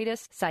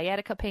 arthritis,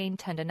 sciatica pain,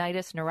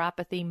 tendonitis,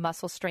 neuropathy,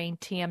 muscle strain,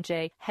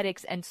 TMJ,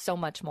 headaches, and so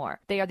much more.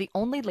 They are the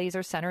only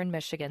laser center in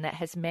Michigan that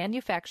has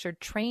manufactured,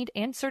 trained,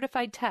 and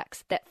certified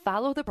techs that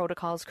follow the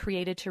protocols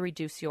created to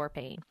reduce your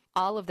pain.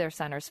 All of their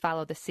centers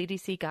follow the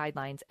CDC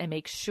guidelines and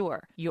make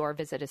sure your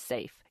visit is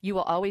safe. You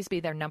will always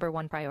be their number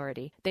one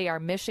priority. They are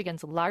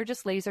Michigan's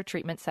largest laser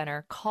treatment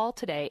center. Call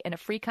today in a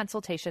free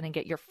consultation and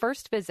get your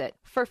first visit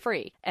for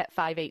free at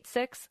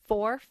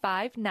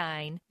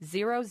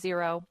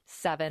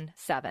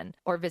 586-459-0077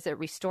 or visit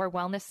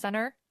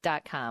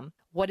restorewellnesscenter.com.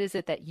 What is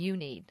it that you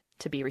need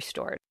to be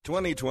restored?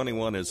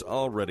 2021 is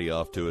already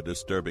off to a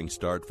disturbing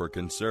start for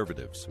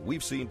conservatives.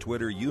 We've seen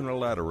Twitter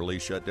unilaterally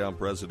shut down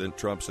President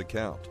Trump's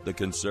account. The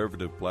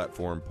conservative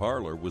platform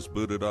Parler was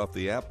booted off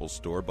the Apple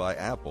Store by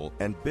Apple,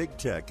 and big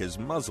tech is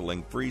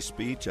muzzling free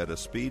speech at a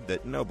speed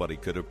that nobody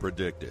could have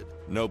predicted.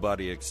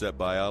 Nobody except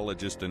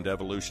biologist and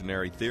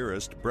evolutionary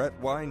theorist Brett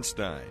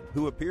Weinstein,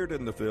 who appeared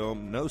in the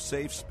film No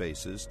Safe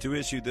Spaces to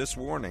issue this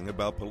warning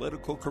about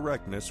political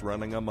correctness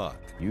running amok.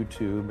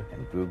 YouTube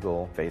and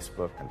Google,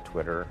 Facebook and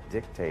Twitter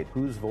dictate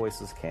whose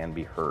voices can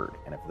be heard.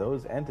 And if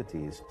those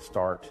entities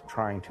start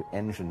trying to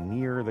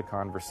engineer the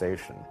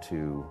conversation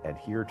to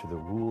adhere to the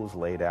rules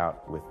laid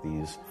out with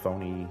these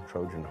phony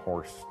Trojan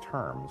horse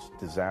terms,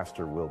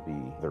 disaster will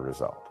be the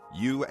result.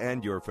 You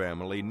and your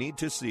family need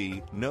to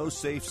see No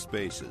Safe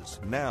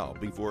Spaces now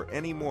before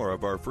any more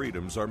of our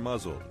freedoms are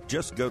muzzled.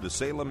 Just go to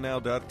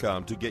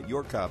salemnow.com to get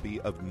your copy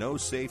of No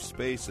Safe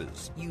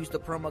Spaces. Use the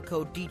promo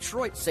code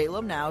Detroit,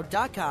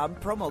 salemnow.com,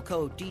 promo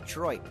code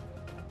Detroit.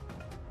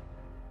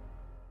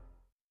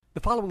 The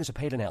following is a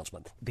paid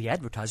announcement. The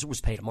advertiser was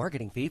paid a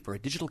marketing fee for a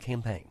digital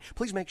campaign.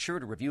 Please make sure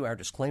to review our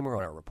disclaimer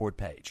on our report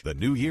page. The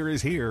new year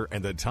is here,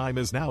 and the time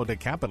is now to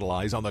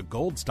capitalize on the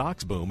gold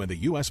stocks boom in the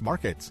U.S.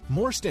 markets.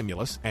 More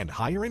stimulus and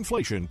higher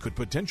inflation could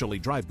potentially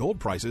drive gold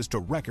prices to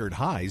record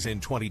highs in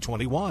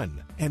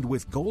 2021. And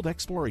with gold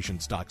exploration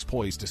stocks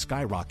poised to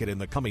skyrocket in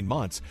the coming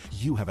months,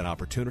 you have an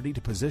opportunity to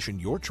position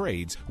your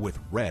trades with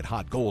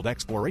red-hot gold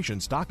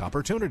exploration stock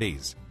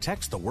opportunities.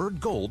 Text the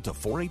word gold to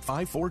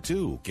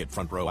 48542. Get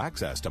front-row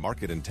access to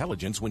market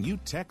intelligence when you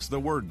text the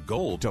word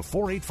gold to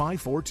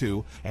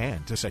 48542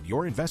 and to set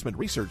your investment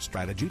research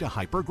strategy to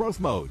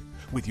hyper-growth mode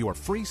with your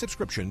free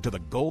subscription to the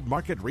Gold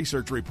Market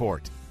Research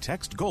Report.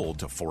 Text GOLD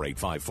to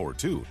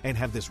 48542 and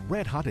have this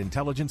red-hot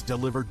intelligence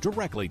delivered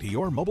directly to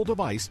your mobile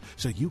device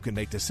so you can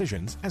make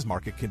decisions as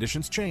market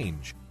conditions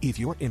change. If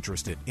you're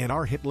interested in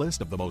our hit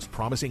list of the most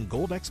promising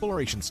gold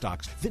exploration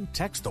stocks, then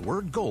text the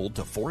word GOLD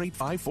to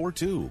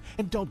 48542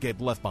 and don't get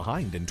left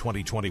behind in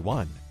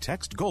 2021.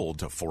 Text GOLD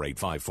to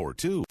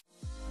 48542.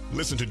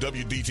 Listen to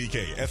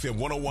WDTK FM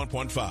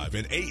 101.5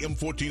 and AM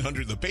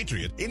 1400 The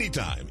Patriot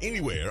anytime,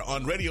 anywhere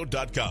on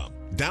radio.com.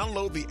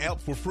 Download the app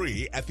for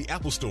free at the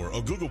Apple Store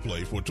or Google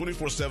Play for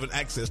 24/7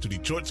 access to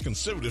Detroit's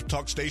conservative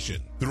talk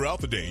station.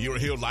 Throughout the day, you'll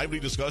hear lively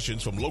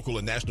discussions from local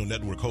and national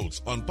network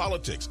hosts on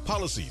politics,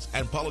 policies,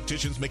 and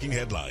politicians making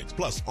headlines,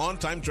 plus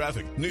on-time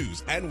traffic,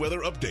 news, and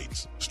weather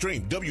updates.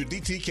 Stream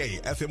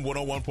WDTK FM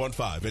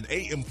 101.5 and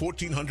AM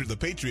 1400 The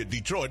Patriot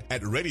Detroit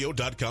at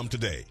radio.com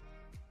today.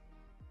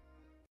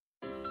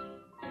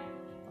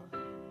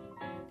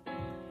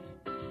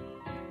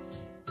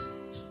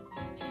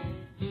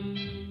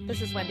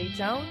 This is Wendy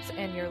Jones,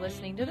 and you're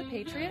listening to The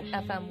Patriot,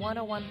 FM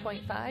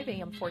 101.5,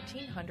 AM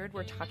 1400.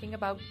 We're talking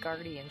about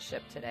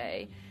guardianship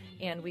today,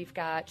 and we've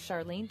got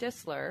Charlene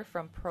Disler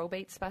from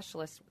Probate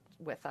Specialist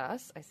with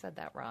us. I said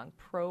that wrong.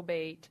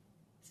 Probate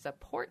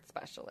Support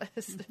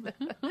Specialist.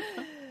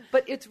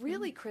 But it's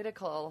really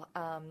critical,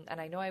 and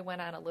I know I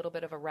went on a little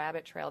bit of a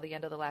rabbit trail at the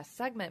end of the last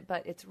segment,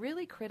 but it's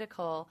really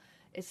critical,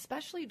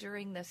 especially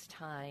during this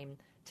time,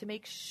 to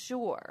make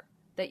sure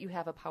that you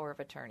have a power of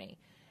attorney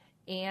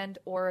and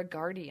or a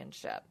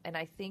guardianship. And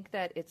I think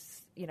that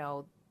it's,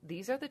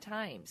 these are the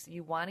times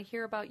you want to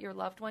hear about your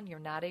loved one. You're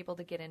not able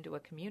to get into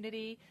a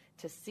community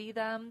to see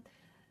them.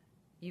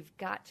 You've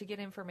got to get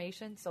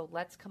information. So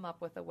let's come up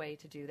with a way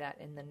to do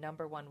that. And the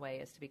number one way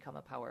is to become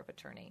a power of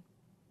attorney.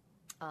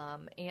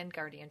 And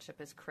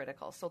guardianship is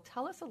critical. So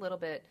tell us a little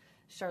bit,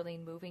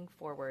 Charlene, moving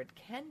forward,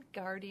 can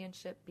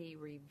guardianship be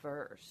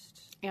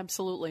reversed?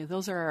 Absolutely.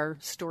 Those are our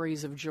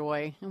stories of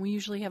joy. And we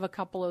usually have a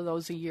couple of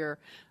those a year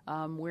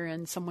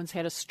wherein someone's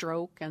had a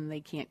stroke and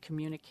they can't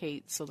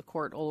communicate, so the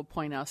court will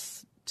appoint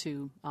us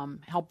to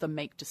help them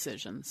make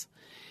decisions.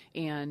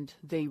 And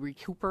they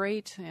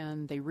recuperate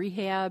and they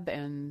rehab,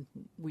 and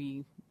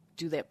we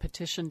do that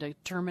petition to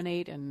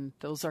terminate, and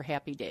those are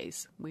happy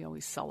days. We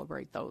always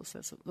celebrate those.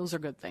 Those are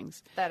good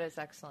things. That is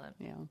excellent.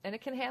 Yeah. And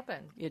it can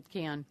happen. It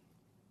can.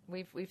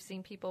 We've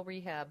seen people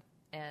rehab,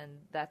 and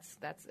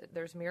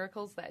there's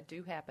miracles that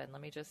do happen.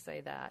 Let me just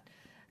say that.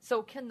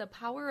 So, can the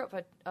power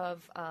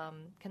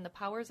can the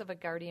powers of a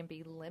guardian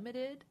be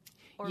limited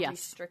or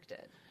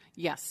restricted?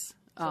 Yes.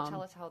 So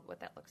tell us what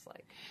that looks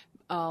like.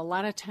 A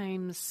lot of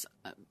times,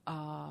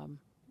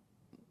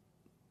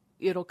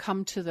 it'll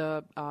come to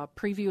the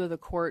preview of the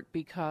court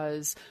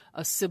because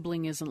a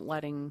sibling isn't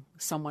letting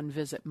someone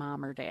visit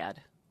mom or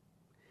dad,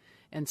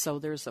 and so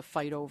there's a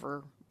fight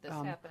over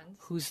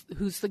who's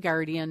the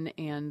guardian,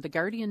 and the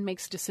guardian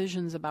makes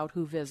decisions about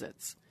who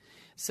visits.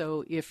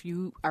 So if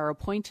you are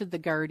appointed the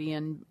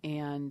guardian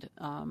and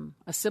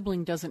a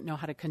sibling doesn't know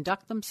how to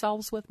conduct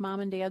themselves with mom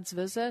and dad's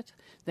visit,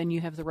 then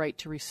you have the right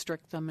to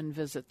restrict them and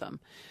visit them.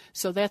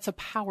 So that's a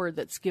power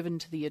that's given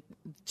to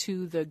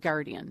the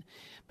guardian.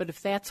 But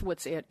if that's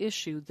what's at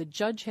issue, the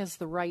judge has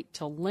the right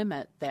to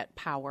limit that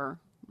power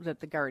that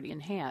the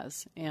guardian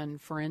has.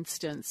 And for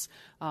instance,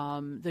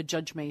 the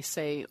judge may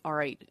say, all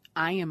right,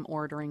 I am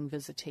ordering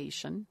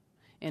visitation,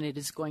 and it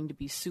is going to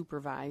be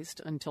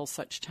supervised until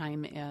such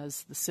time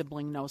as the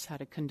sibling knows how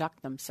to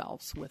conduct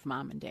themselves with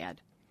mom and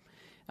dad.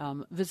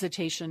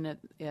 Visitation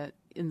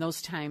in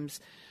those times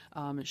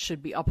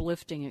should be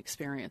uplifting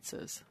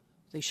experiences.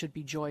 They should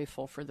be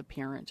joyful for the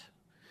parent.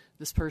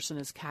 This person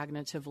is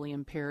cognitively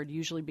impaired,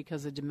 usually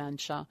because of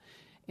dementia,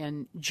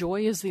 and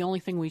joy is the only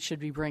thing we should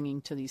be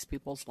bringing to these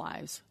people's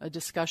lives. A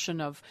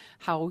discussion of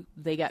how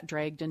they got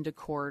dragged into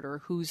court, or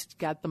who's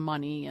got the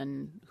money,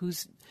 and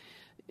who's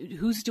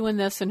doing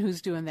this and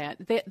who's doing that.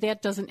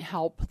 That doesn't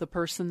help the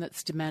person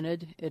that's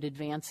demented. It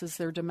advances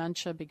their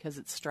dementia because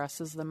it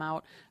stresses them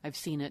out. I've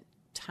seen it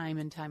time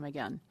and time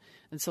again.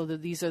 And so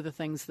these are the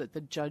things that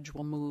the judge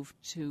will move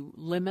to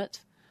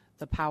limit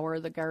the power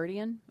of the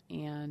guardian.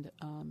 And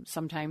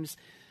sometimes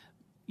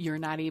you're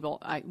not able,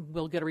 I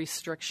will get a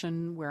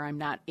restriction where I'm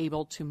not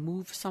able to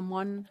move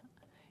someone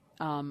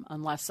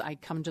unless I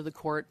come to the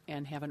court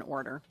and have an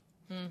order.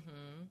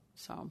 Mm-hmm.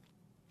 So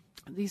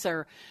these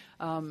are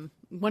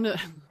one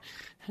of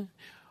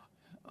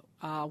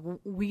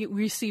we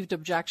received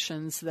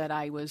objections that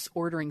I was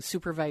ordering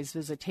supervised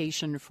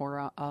visitation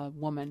for a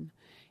woman,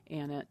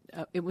 and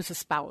it was a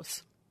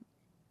spouse.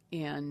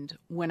 And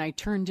when I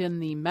turned in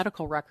the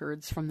medical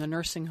records from the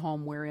nursing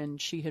home wherein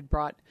she had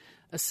brought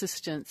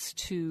assistance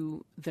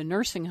to the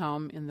nursing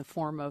home in the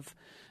form of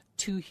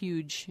two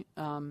huge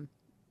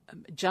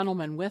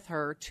gentlemen with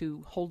her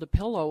to hold a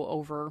pillow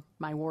over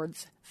my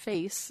ward's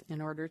face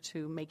in order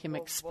to make him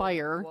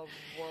expire.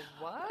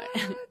 What?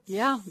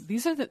 Yeah,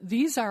 these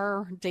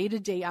are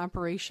day-to-day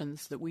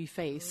operations that we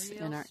face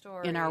in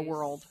our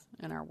world.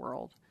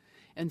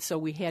 And so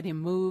we had him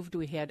moved.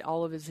 We had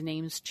all of his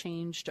names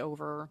changed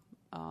over.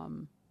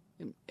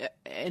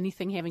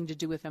 Anything having to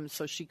do with him,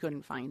 so she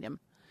couldn't find him.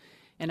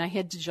 And I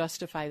had to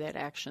justify that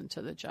action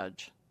to the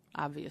judge,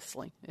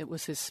 obviously. It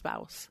was his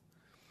spouse.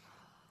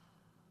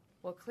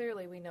 Well,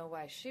 clearly we know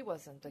why she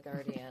wasn't the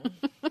guardian.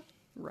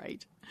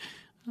 Right.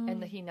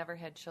 And he never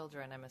had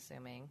children, I'm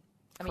assuming.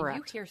 I Correct.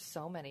 mean, you hear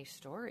so many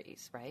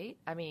stories, right?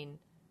 I mean,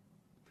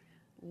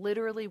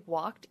 literally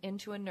walked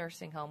into a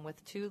nursing home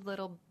with two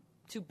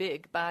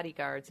big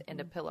bodyguards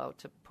and a pillow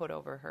to put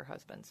over her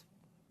husband's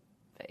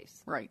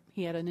face. Right.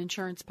 He had an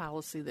insurance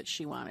policy that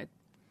she wanted.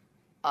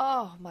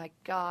 Oh, my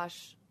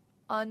gosh.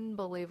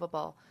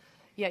 Unbelievable.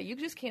 Yeah, you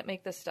just can't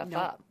make this stuff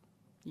up.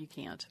 You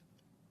can't.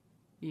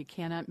 You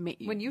cannot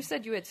make... When you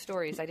said you had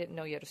stories, I didn't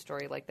know you had a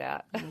story like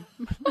that.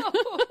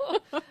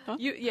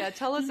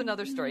 Tell us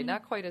another story.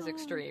 Not quite as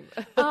extreme.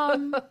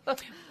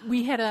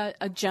 We had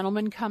a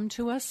gentleman come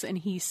to us, and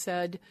he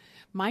said,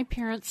 my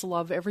parents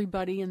love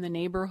everybody in the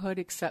neighborhood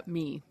except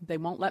me. They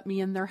won't let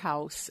me in their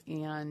house,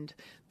 and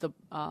the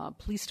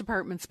police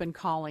department's been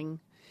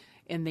calling,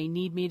 and they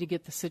need me to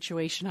get the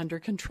situation under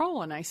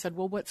control. And I said,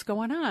 well, what's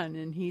going on?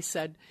 And he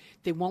said,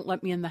 they won't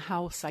let me in the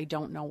house. I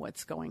don't know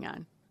what's going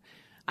on.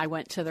 I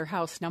went to their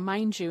house. Now,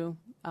 mind you,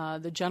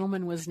 the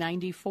gentleman was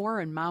 94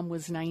 and mom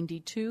was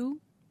 92,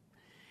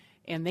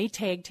 and they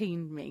tag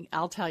teamed me.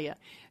 I'll tell you,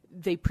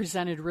 they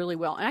presented really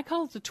well. And I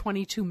call it the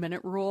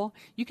 22-minute rule.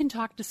 You can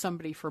talk to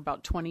somebody for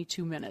about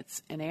 22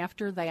 minutes, and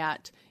after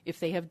that, if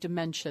they have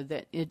dementia,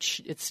 that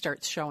it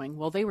starts showing.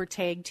 Well, they were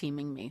tag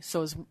teaming me,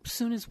 so as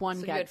soon as one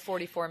got... you had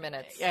 44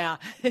 minutes. Yeah.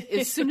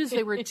 As soon as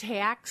they were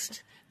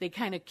taxed, they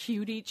kind of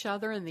cued each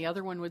other, and the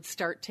other one would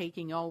start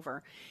taking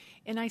over.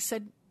 And I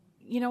said,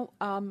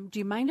 do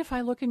you mind if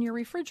I look in your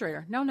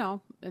refrigerator?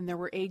 No. And there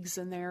were eggs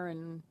in there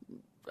and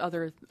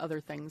other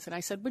things. And I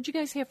said, what'd you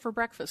guys have for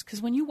breakfast?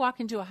 Because when you walk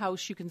into a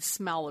house, you can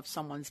smell if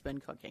someone's been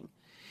cooking.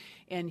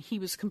 And he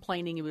was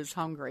complaining he was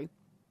hungry.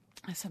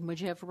 I said, what'd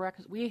you have for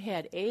breakfast? We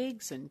had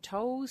eggs and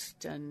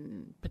toast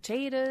and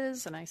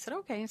potatoes. And I said,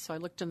 okay. So I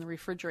looked in the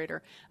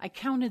refrigerator. I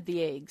counted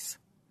the eggs.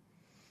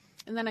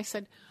 And then I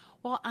said,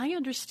 well, I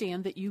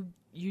understand that you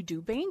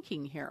do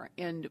banking here.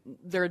 And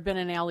there had been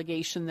an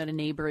allegation that a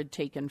neighbor had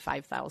taken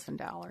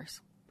 $5,000.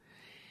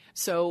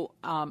 So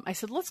I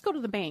said, let's go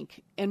to the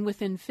bank. And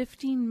within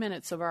 15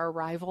 minutes of our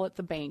arrival at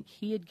the bank,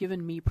 he had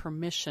given me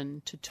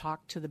permission to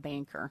talk to the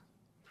banker.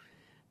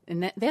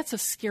 And that's a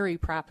scary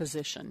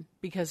proposition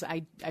because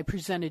I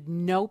presented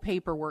no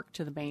paperwork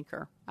to the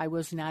banker. I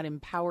was not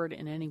empowered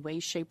in any way,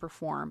 shape, or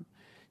form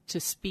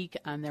to speak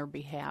on their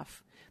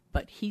behalf.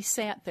 But he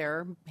sat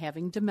there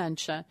having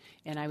dementia,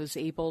 and I was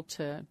able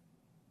to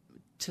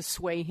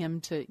sway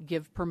him to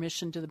give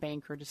permission to the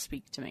banker to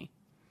speak to me.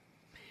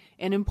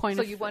 And in point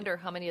so you wonder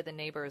how many of the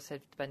neighbors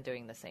have been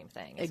doing the same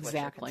thing. Is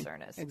exactly. What your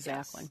concern is.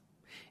 Exactly. Yes.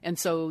 And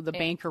so the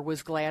banker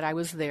was glad I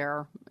was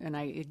there, and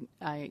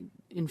I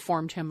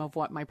informed him of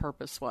what my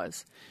purpose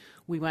was.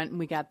 We went and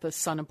we got the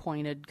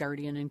son-appointed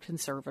guardian and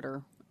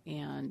conservator,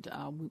 and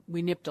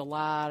we nipped a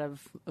lot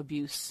of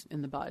abuse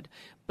in the bud.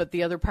 But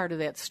the other part of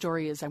that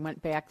story is I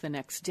went back the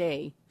next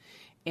day,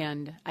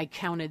 and I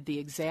counted the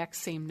exact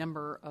same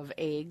number of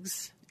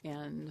eggs,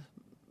 and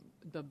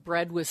the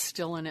bread was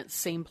still in its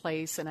same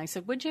place. And I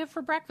said, what'd you have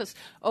for breakfast?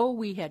 Oh,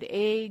 we had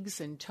eggs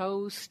and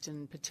toast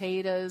and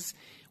potatoes,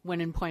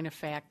 when in point of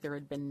fact, there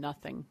had been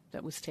nothing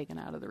that was taken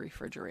out of the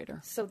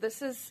refrigerator. So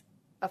this is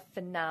a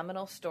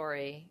phenomenal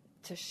story.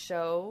 to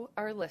show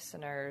our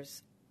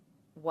listeners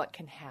what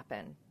can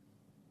happen.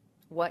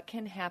 What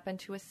can happen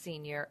to a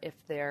senior if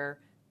they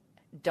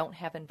don't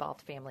have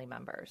involved family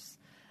members.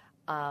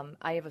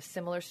 I have a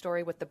similar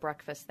story with the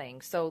breakfast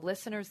thing. So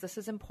listeners, this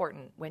is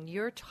important. When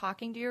you're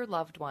talking to your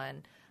loved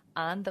one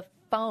on the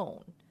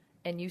phone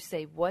and you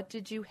say, what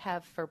did you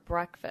have for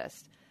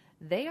breakfast?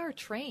 They are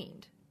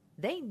trained.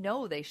 They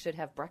know they should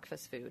have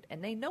breakfast food,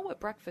 and they know what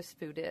breakfast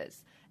food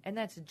is. And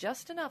that's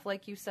just enough,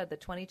 like you said, the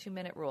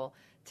 22-minute rule,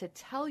 to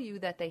tell you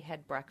that they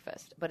had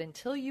breakfast. But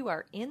until you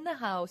are in the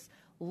house,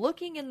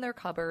 looking in their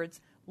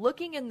cupboards,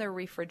 looking in their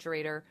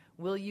refrigerator,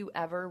 will you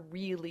ever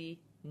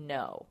really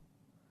know?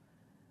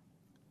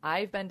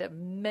 I've been to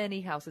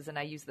many houses, and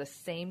I use the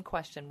same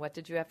question, what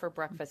did you have for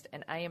breakfast?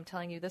 And I am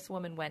telling you, this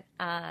woman went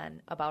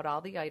on about all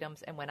the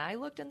items, and when I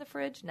looked in the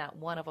fridge, not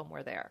one of them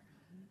were there.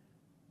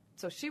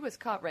 So she was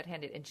caught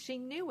red-handed, and she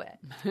knew it.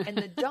 And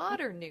the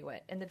daughter knew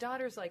it. And the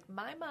daughter's like,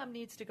 my mom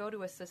needs to go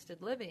to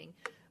assisted living,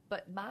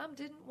 but Mom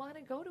didn't want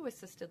to go to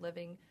assisted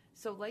living.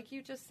 So like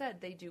you just said,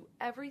 they do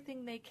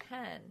everything they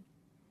can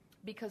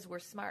because we're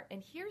smart.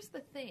 And here's the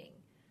thing.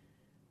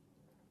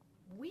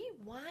 We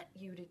want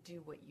you to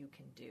do what you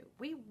can do.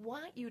 We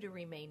want you to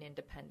remain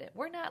independent.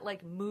 We're not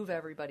like move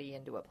everybody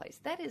into a place.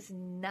 That is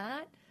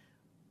not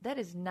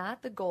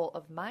the goal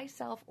of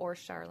myself or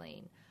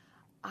Charlene.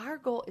 Our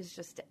goal is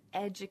just to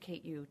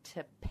educate you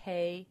to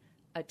pay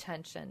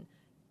attention.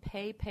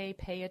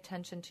 Pay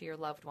attention to your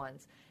loved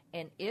ones.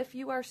 And if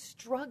you are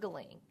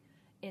struggling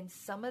in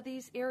some of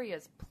these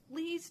areas,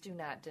 please do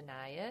not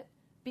deny it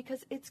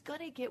because it's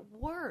going to get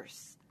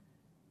worse.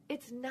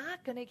 It's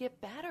not going to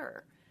get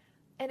better.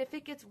 And if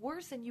it gets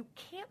worse and you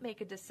can't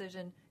make a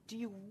decision, do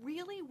you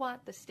really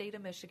want the state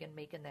of Michigan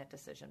making that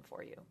decision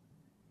for you?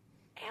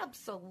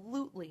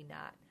 Absolutely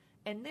not.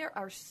 And there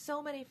are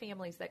so many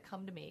families that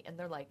come to me and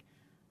they're like,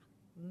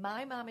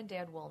 my mom and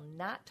dad will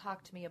not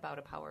talk to me about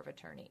a power of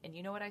attorney. And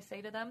you know what I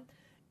say to them?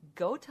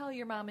 Go tell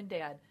your mom and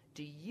dad,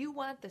 do you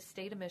want the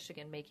state of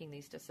Michigan making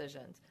these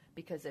decisions?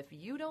 Because if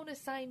you don't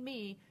assign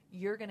me,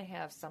 you're going to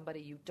have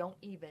somebody you don't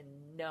even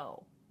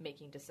know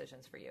making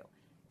decisions for you.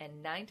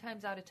 And 9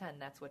 times out of 10,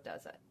 that's what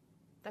does it.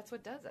 That's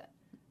what does it.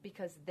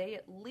 Because they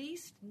at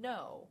least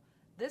know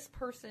this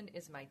person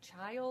is my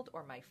child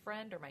or my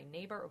friend or my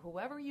neighbor or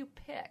whoever you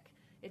pick.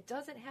 It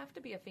doesn't have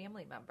to be a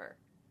family member.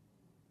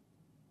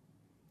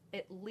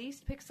 At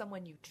least pick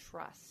someone you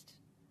trust.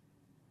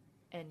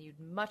 And you'd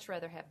much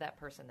rather have that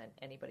person than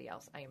anybody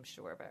else, I am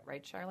sure of it.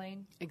 Right,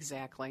 Charlene?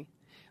 Exactly.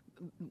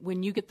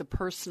 When you get the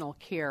personal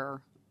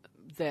care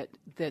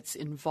that's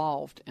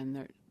involved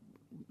and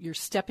you're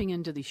stepping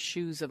into the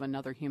shoes of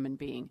another human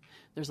being,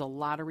 there's a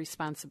lot of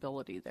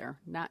responsibility there.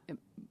 Not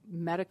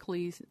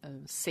medically,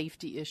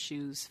 safety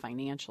issues,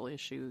 financial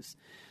issues.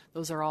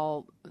 Those are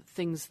all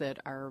things that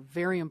are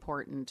very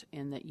important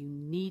and that you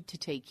need to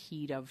take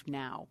heed of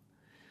now.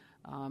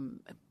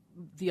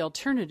 The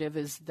alternative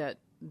is that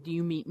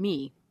you meet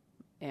me,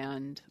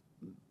 and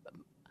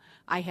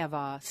I have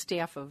a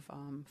staff of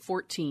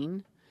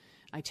 14.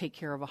 I take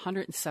care of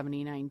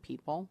 179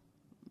 people,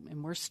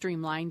 and we're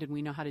streamlined, and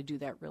we know how to do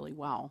that really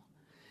well.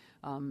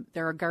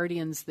 There are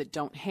guardians that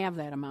don't have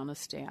that amount of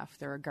staff.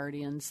 There are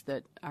guardians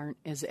that aren't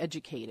as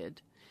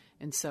educated,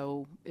 and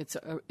so it's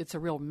a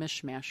real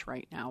mishmash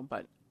right now,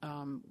 but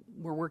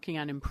we're working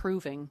on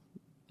improving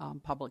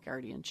public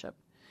guardianship.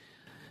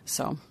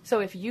 So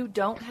if you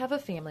don't have a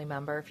family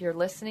member, if you're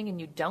listening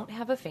and you don't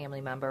have a family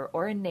member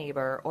or a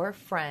neighbor or a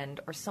friend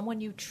or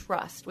someone you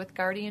trust with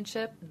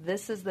guardianship,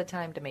 this is the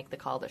time to make the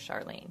call to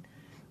Charlene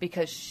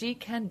because she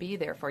can be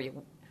there for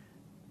you.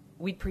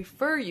 We'd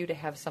prefer you to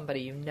have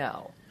somebody you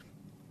know.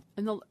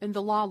 And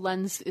the law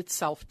lends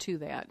itself to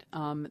that.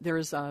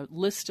 There's a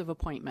list of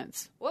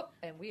appointments. Whoop,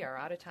 and we are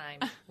out of time.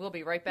 We'll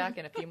be right back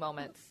in a few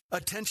moments.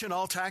 Attention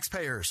all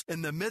taxpayers.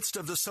 In the midst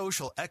of the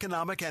social,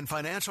 economic, and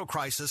financial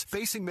crisis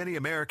facing many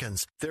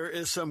Americans, there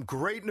is some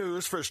great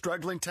news for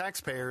struggling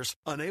taxpayers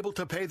unable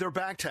to pay their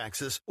back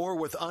taxes or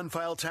with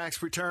unfiled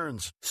tax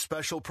returns.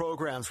 Special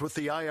programs with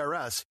the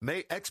IRS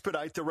may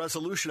expedite the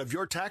resolution of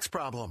your tax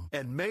problem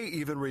and may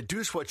even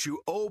reduce what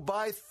you owe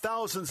by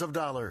thousands of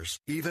dollars,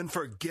 even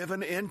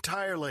forgiven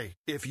entirely.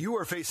 If you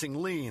are facing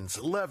liens,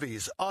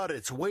 levies,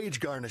 audits, wage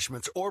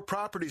garnishments, or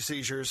property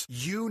seizures,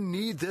 you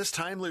need this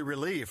timely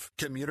relief.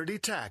 Community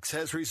Tax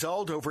has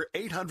resolved over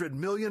 $800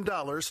 million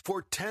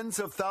for tens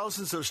of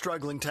thousands of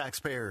struggling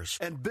taxpayers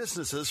and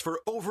businesses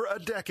for over a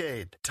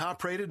decade.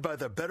 Top rated by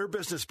the Better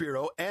Business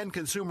Bureau and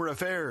Consumer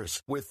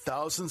Affairs. With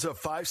thousands of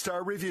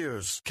 5-star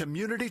reviews,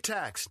 Community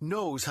Tax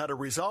knows how to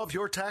resolve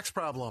your tax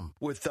problem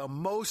with the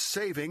most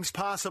savings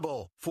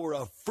possible. For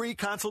a free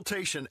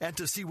consultation and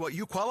to see what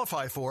you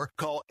qualify for,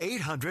 call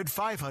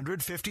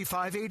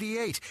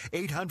 800-500-5588.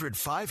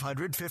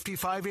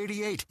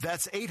 800-500-5588.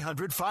 That's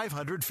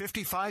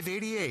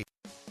 800-500-5588.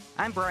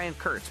 I'm Brian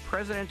Kurtz,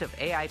 president of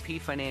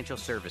AIP Financial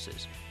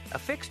Services. A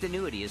fixed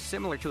annuity is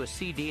similar to a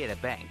CD at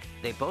a bank.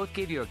 They both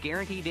give you a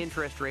guaranteed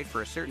interest rate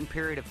for a certain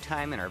period of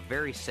time and are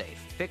very safe.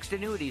 Fixed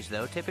annuities,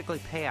 though, typically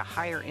pay a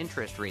higher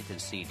interest rate than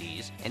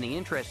CDs, and the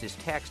interest is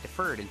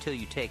tax-deferred until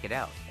you take it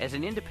out. As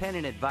an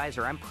independent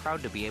advisor, I'm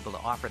proud to be able to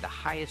offer the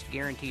highest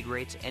guaranteed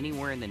rates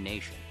anywhere in the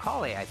nation.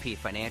 Call AIP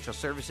Financial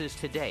Services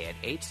today at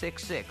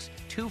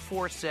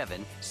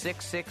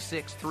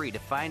 866-247-6663 to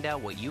find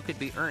out what you could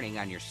be earning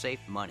on your safe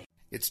money.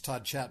 It's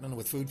Todd Chapman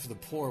with Food for the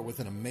Poor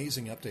with an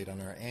amazing update on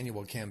our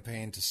annual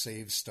campaign to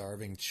save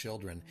starving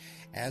children.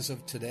 As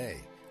of today,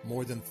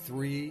 more than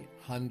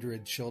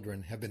 300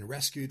 children have been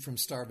rescued from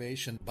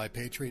starvation by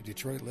Patriot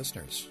Detroit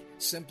listeners.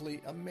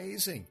 Simply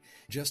amazing.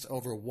 Just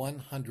over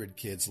 100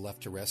 kids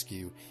left to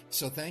rescue.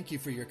 So thank you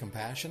for your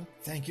compassion.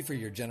 Thank you for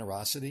your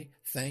generosity.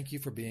 Thank you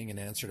for being an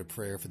answer to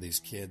prayer for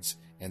these kids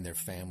and their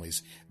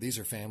families. These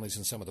are families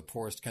in some of the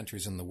poorest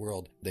countries in the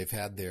world. They've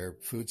had their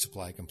food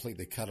supply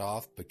completely cut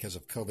off because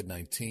of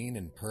COVID-19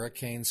 and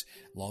hurricanes,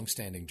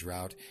 long-standing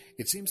drought.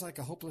 It seems like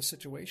a hopeless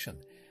situation.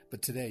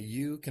 But today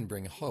you can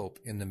bring hope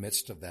in the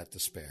midst of that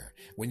despair.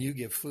 When you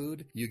give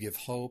food, you give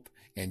hope,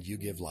 and you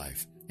give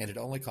life. And it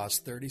only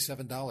costs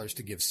 $37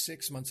 to give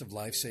 6 months of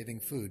life-saving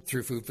food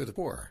through Food for the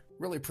Poor.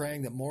 Really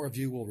praying that more of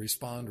you will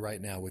respond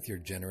right now with your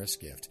generous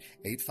gift.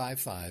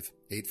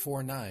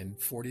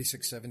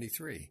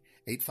 855-849-4673.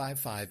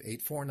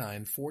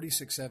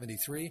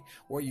 855-849-4673.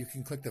 Or you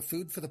can click the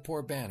Food for the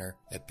Poor banner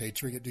at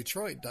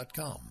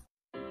patriotdetroit.com.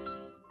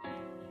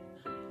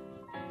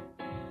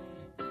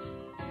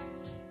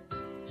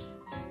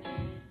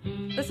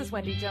 This is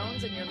Wendy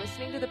Jones, and you're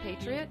listening to The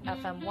Patriot,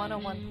 FM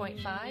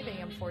 101.5,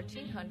 AM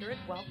 1400.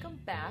 Welcome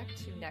back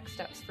to Next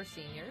Steps for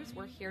Seniors.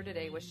 We're here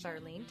today with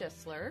Charlene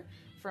Disler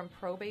from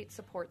Probate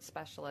Support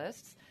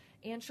Specialists.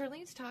 And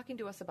Charlene's talking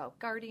to us about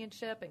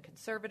guardianship and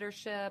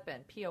conservatorship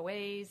and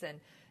POAs and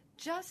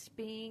just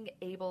being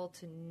able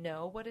to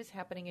know what is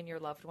happening in your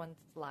loved one's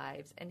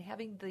lives and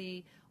having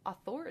the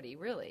authority,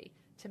 really,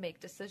 to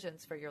make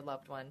decisions for your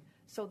loved one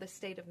so the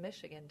state of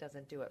Michigan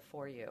doesn't do it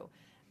for you.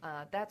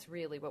 That's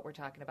really what we're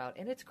talking about,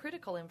 and it's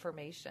critical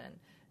information.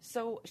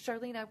 So,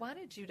 Charlene, I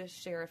wanted you to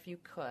share, if you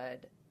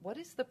could, what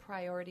is the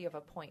priority of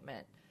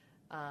appointment?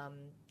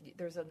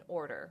 There's an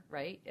order,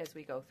 right, as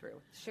we go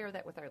through. Share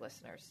that with our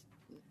listeners.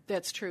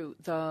 That's true.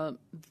 The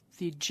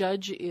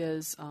judge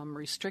is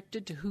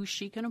restricted to who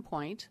she can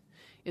appoint.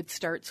 It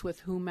starts with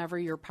whomever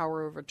your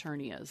power of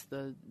attorney is.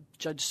 The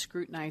judge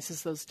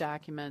scrutinizes those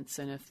documents,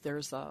 and if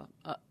there's a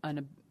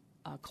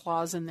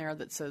clause in there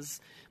that says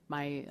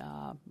my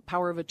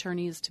power of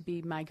attorney is to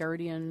be my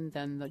guardian,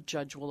 then the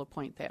judge will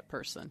appoint that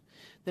person.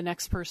 The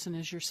next person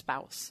is your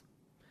spouse.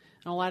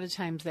 And a lot of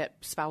times that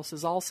spouse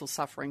is also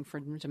suffering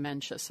from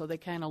dementia, so they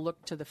kind of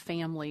look to the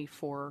family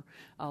for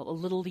a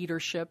little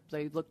leadership.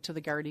 They look to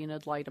the guardian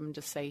ad litem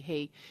to say,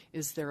 hey,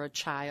 is there a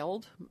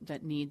child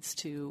that needs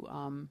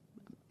to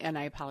and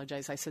I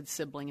apologize, I said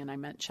sibling and I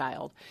meant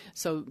child.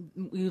 So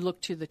we look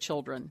to the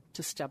children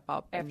to step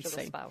up and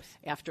say,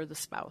 after the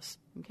spouse.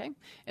 Okay?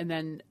 And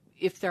then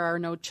if there are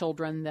no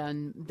children,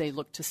 then they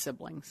look to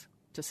siblings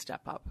to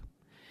step up.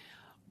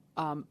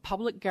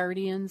 Public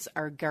guardians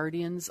are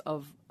guardians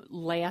of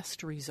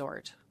last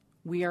resort.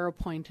 We are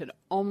appointed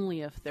only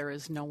if there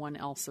is no one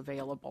else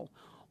available.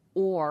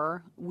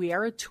 Or we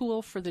are a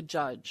tool for the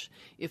judge.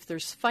 If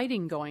there's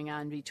fighting going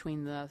on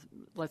between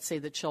let's say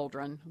the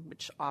children,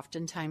 which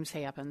oftentimes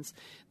happens,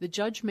 the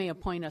judge may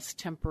appoint us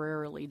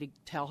temporarily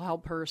to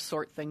help her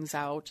sort things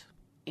out,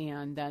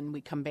 and then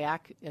we come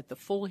back at the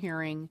full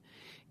hearing,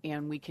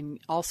 and we can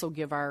also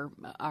give our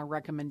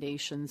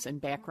recommendations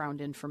and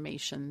background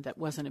information that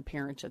wasn't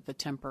apparent at the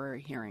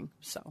temporary hearing.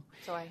 So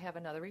I have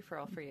another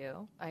referral for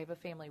you. I have a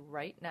family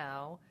right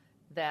now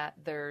that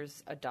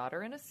there's a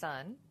daughter and a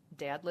son.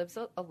 Dad lives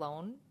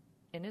alone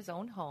in his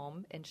own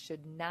home and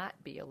should not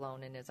be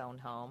alone in his own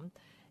home.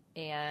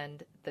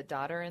 And the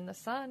daughter and the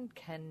son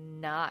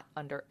cannot,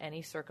 under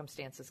any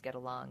circumstances, get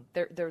along.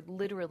 They're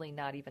literally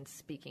not even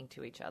speaking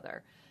to each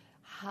other.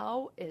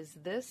 How is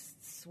this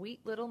sweet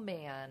little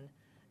man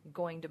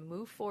going to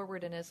move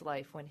forward in his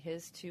life when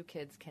his two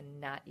kids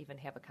cannot even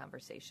have a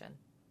conversation?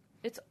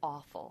 It's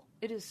awful.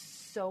 It is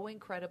so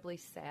incredibly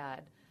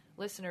sad.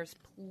 Listeners,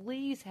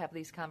 please have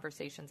these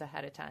conversations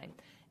ahead of time.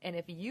 And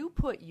if you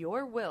put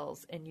your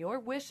wills and your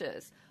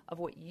wishes of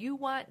what you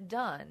want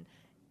done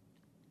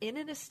in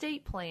an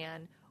estate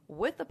plan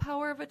with the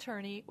power of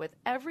attorney, with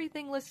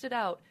everything listed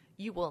out,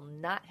 you will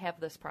not have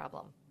this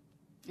problem.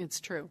 It's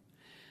true.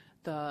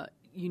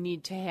 You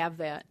need to have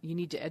that. You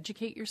need to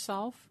educate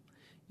yourself.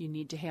 You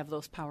need to have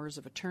those powers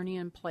of attorney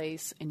in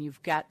place, and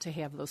you've got to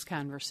have those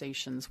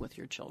conversations with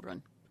your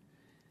children.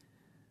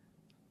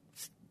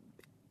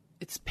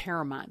 It's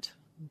paramount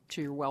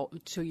to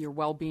your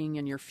well-being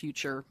and your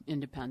future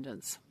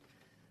independence.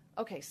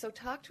 Okay, so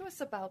talk to us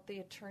about the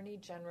Attorney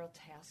General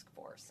Task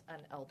Force on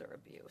Elder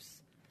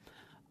Abuse.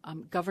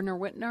 Governor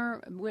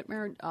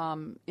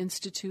Whitmer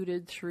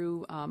instituted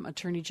through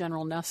Attorney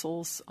General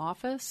Nessel's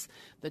office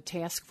the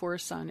Task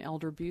Force on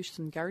Elder Abuse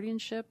and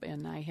Guardianship,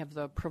 and I have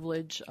the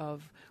privilege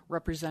of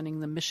representing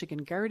the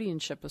Michigan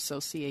Guardianship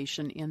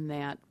Association in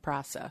that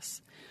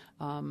process.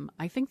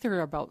 I think there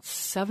are about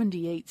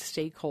 78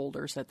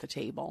 stakeholders at the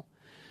table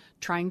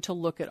trying to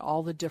look at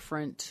all the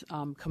different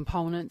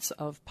components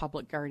of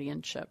public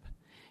guardianship.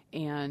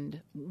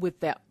 And with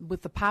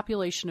the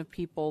population of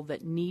people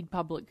that need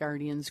public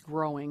guardians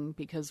growing,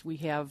 because we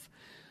have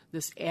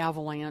this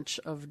avalanche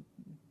of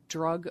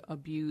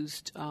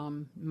drug-abused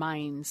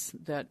minds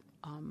that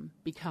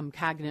become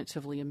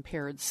cognitively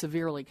impaired,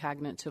 severely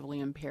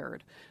cognitively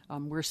impaired,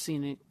 we're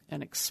seeing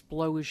an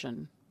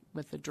explosion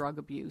with the drug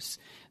abuse.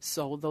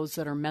 So those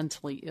that are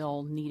mentally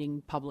ill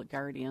needing public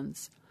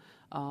guardians.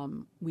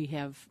 We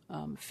have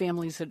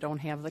families that don't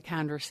have the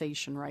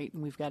conversation right,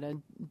 and we've got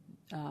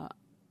an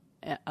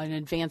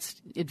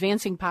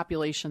advancing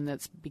population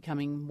that's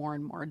becoming more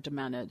and more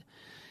demented.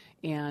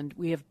 And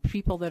we have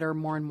people that are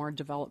more and more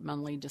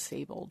developmentally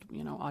disabled.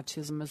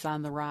 Autism is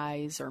on the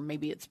rise, or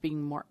maybe it's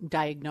being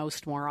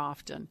diagnosed more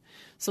often.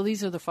 So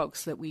these are the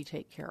folks that we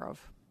take care of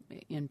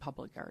in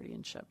public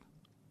guardianship.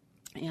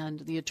 And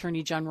the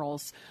Attorney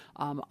General's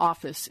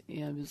office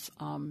is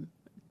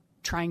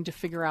trying to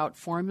figure out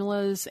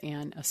formulas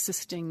and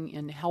assisting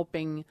in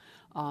helping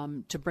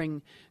to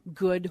bring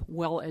good,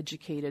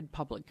 well-educated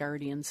public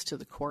guardians to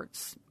the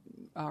court's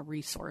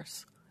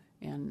resource.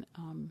 And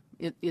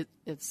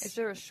it's... Is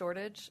there a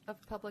shortage of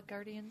public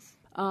guardians?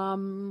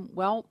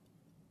 Well,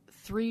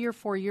 3 or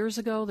 4 years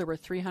ago, there were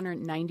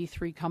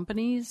 393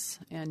 companies,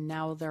 and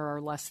now there are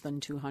less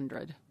than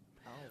 200.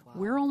 Oh, wow.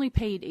 We're only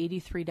paid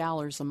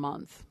 $83 a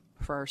month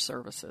for our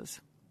services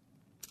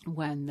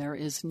when there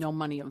is no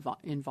money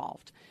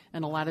involved.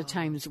 And a lot of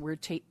times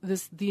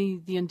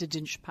the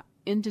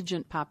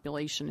indigent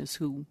population is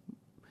who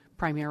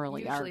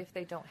primarily are. Usually if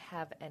they don't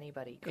have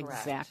anybody, correct?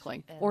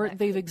 Exactly. And or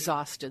they've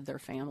exhausted their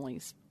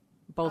families,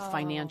 both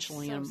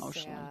financially so and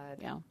emotionally. Sad.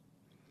 Yeah.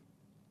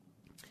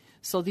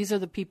 So these are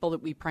the people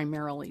that we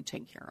primarily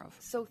take care of.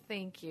 So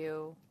thank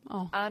you.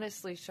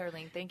 Honestly,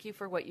 Charlene, thank you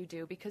for what you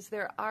do, because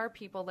there are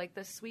people like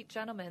this sweet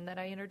gentleman that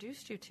I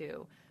introduced you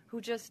to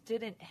who just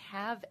didn't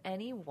have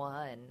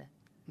anyone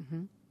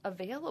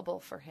available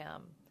for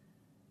him.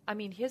 I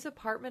mean, his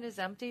apartment is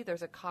empty.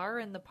 There's a car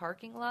in the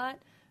parking lot.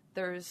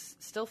 There's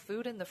still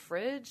food in the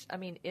fridge. I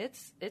mean,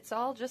 it's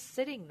all just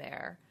sitting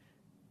there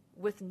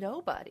with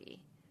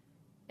nobody.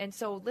 And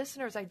so,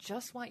 listeners, I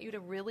just want you to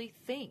really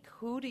think,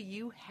 who do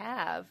you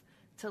have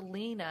to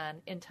lean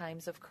on in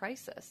times of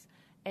crisis?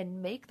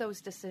 And make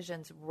those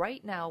decisions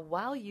right now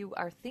while you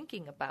are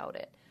thinking about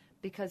it.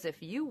 Because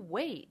if you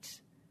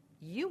wait,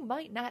 you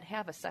might not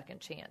have a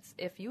second chance.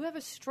 If you have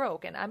a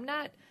stroke, and I'm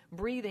not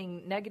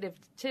breathing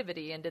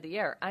negativity into the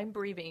air, I'm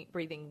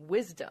breathing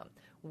wisdom.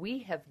 We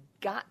have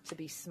got to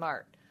be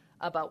smart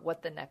about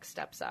what the next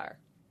steps are.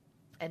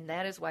 And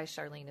that is why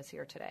Charlene is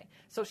here today.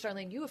 So,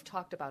 Charlene, you have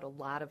talked about a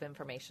lot of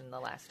information in the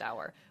last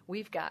hour.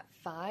 We've got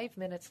 5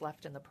 minutes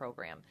left in the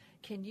program.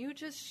 Can you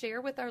just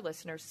share with our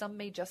listeners, some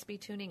may just be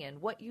tuning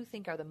in, what you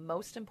think are the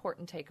most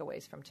important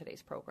takeaways from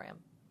today's program?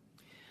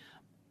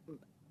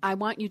 I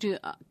want you to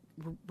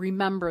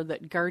remember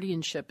that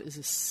guardianship is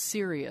a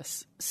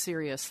serious,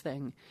 serious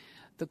thing.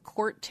 The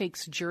court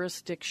takes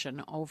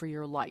jurisdiction over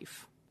your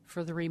life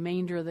for the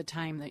remainder of the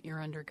time that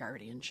you're under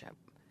guardianship.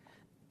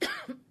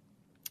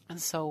 And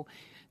so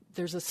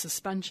there's a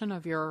suspension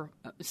of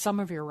some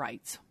of your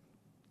rights.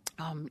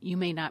 You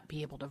may not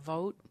be able to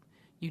vote.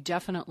 You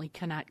definitely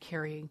cannot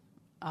carry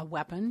a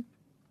weapon.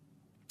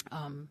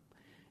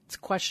 It's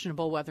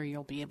questionable whether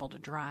you'll be able to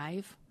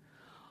drive.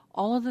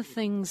 All of the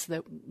things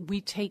that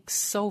we take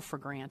so for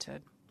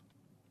granted,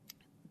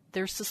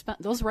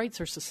 those rights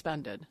are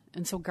suspended.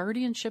 And so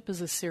guardianship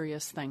is a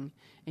serious thing,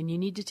 and you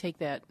need to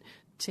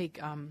take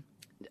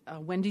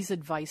Wendy's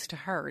advice to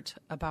heart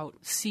about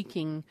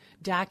seeking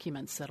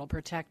documents that'll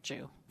protect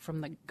you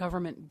from the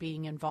government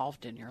being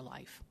involved in your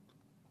life.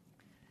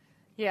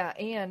 Yeah,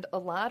 and a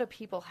lot of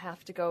people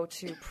have to go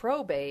to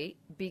probate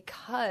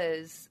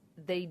because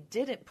they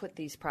didn't put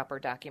these proper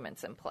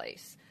documents in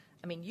place.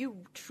 I mean,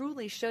 you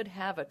truly should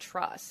have a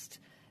trust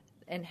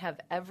and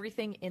have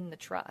everything in the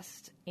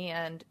trust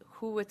and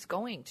who it's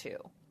going to,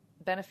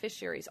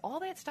 beneficiaries. All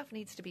that stuff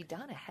needs to be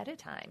done ahead of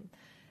time.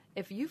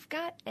 If you've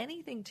got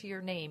anything to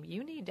your name,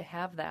 you need to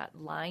have that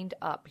lined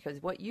up,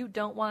 because what you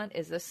don't want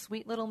is this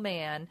sweet little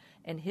man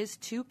and his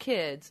 2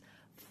 kids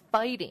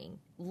fighting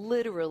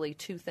literally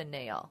tooth and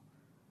nail.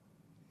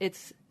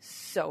 It's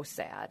so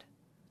sad.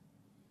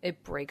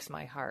 It breaks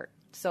my heart.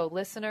 So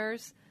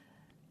listeners,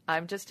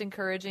 I'm just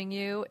encouraging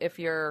you, if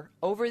you're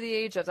over the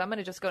age of,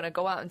 I'm just going to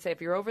go out and say, if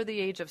you're over the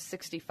age of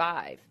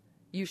 65,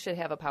 you should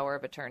have a power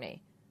of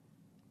attorney.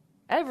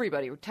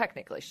 Everybody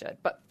technically should,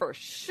 but for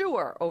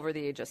sure over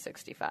the age of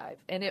 65.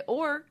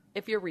 Or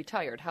if you're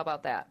retired, how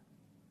about that?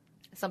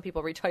 Some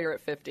people retire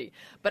at 50.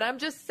 But I'm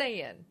just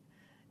saying,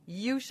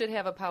 You should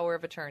have a power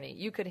of attorney.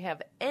 You could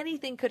have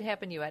anything could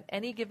happen to you at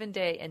any given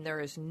day, and there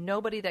is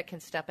nobody that can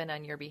step in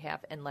on your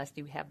behalf unless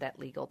you have that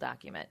legal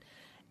document.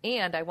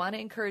 And I want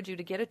to encourage you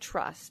to get a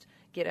trust,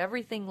 get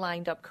everything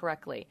lined up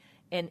correctly.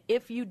 And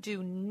if you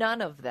do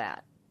none of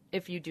that,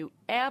 if you do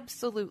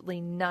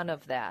absolutely none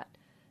of that,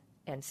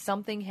 and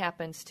something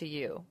happens to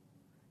you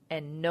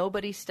and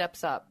nobody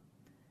steps up,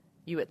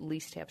 you at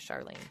least have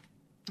Charlene.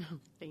 Oh,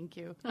 thank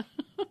you.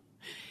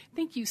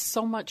 Thank you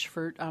so much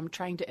for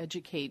trying to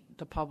educate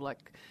the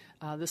public.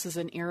 This is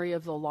an area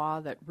of the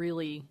law that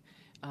really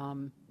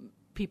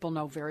people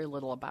know very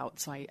little about.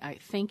 So I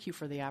thank you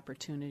for the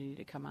opportunity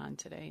to come on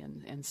today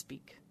and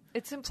speak.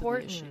 It's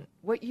important.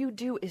 What you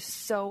do is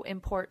so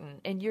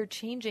important, and you're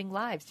changing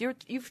lives.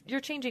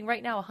 You're changing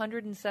right now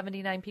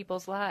 179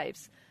 people's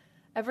lives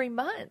every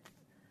month.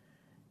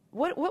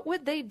 What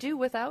would they do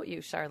without you,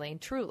 Charlene,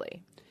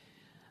 truly?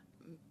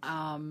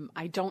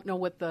 I don't know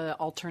what the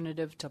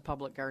alternative to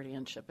public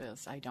guardianship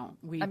is. I don't.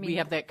 We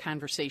have that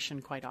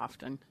conversation quite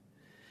often.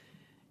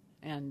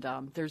 And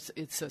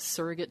it's a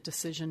surrogate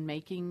decision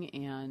making,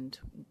 and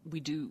we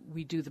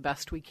do the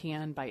best we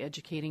can by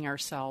educating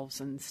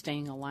ourselves and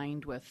staying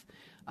aligned with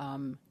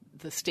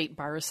the State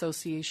Bar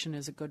Association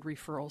is a good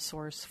referral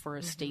source for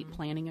estate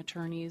planning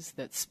attorneys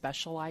that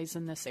specialize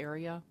in this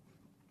area.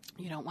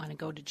 You don't want to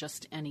go to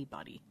just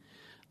anybody.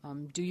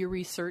 Do your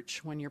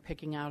research when you're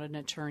picking out an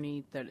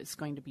attorney that is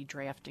going to be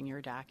drafting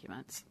your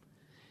documents.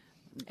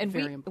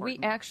 And we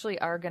actually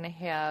are going to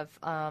have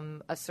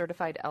a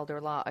certified elder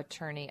law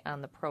attorney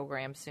on the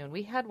program soon.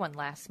 We had one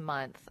last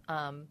month,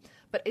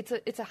 but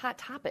it's a hot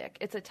topic.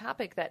 It's a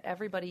topic that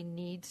everybody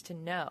needs to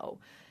know.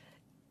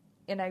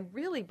 And I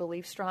really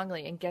believe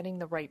strongly in getting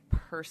the right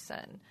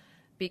person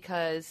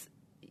because,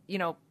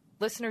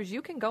 listeners,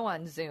 you can go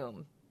on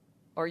Zoom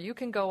or you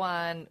can go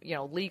on,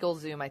 Legal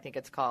Zoom, I think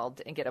it's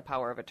called, and get a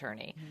power of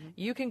attorney. Mm-hmm.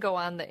 You can go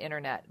on the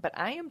internet. But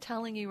I am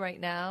telling you right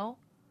now,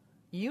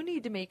 you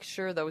need to make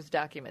sure those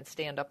documents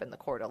stand up in the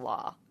court of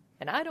law.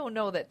 And I don't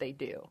know that they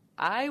do.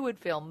 I would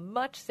feel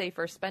much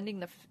safer spending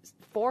the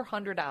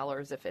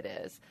 $400 if it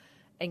is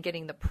and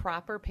getting the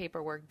proper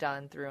paperwork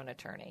done through an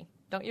attorney.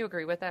 Don't you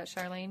agree with that,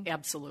 Charlene?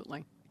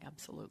 Absolutely.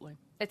 Absolutely.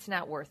 It's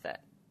not worth it.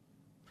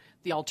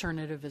 The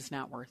alternative is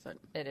not worth it.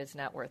 It is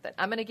not worth it.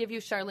 I'm going to give you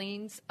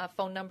Charlene's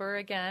phone number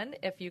again.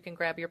 If you can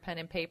grab your pen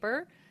and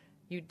paper.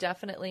 You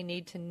definitely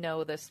need to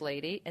know this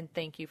lady, and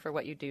thank you for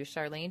what you do,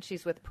 Charlene.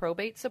 She's with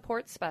Probate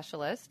Support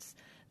Specialists.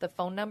 The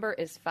phone number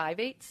is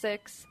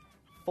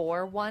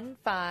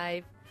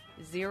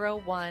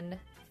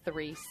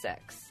 586-415-0136.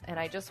 And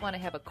I just want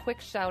to have a quick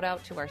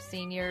shout-out to our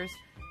seniors.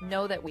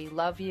 Know that we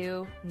love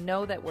you.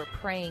 Know that we're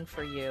praying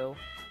for you.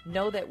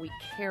 Know that we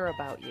care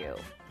about you.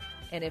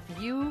 And if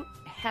you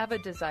have a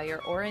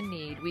desire or a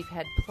need, we've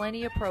had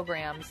plenty of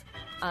programs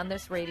on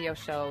this radio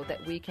show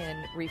that we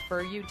can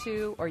refer you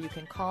to, or you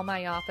can call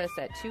my office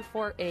at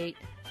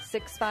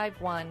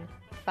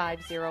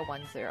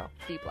 248-651-5010.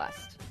 Be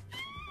blessed.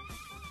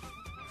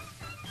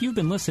 You've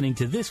been listening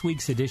to this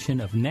week's edition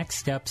of Next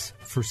Steps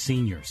for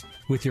Seniors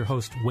with your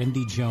host,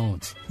 Wendy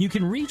Jones. You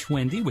can reach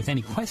Wendy with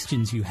any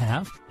questions you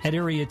have at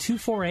area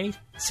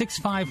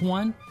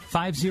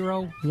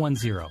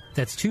 248-651-5010.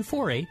 That's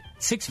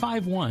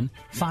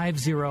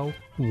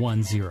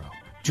 248-651-5010.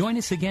 Join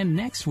us again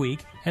next week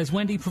as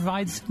Wendy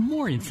provides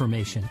more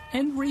information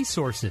and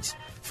resources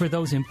for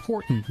those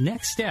important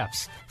next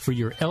steps for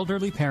your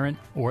elderly parent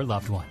or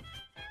loved one.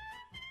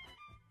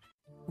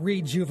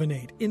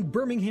 Rejuvenate in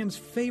Birmingham's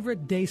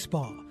favorite day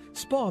spa,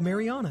 Spa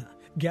Mariana.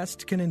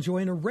 Guests can enjoy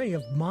an array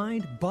of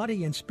mind,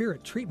 body, and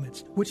spirit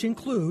treatments, which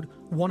include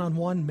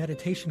one-on-one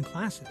meditation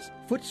classes,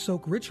 foot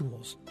soak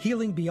rituals,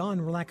 healing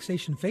beyond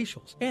relaxation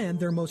facials, and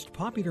their most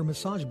popular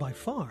massage by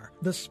far,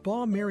 the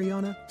Spa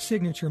Mariana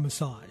Signature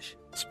Massage.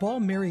 Spa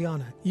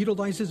Mariana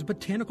utilizes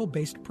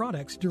botanical-based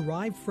products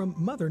derived from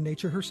Mother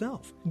Nature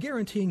herself,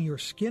 guaranteeing your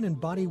skin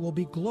and body will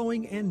be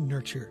glowing and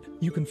nurtured.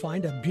 You can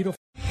find a beautiful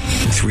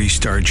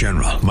 3-star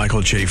General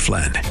Michael J.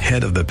 Flynn,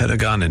 head of the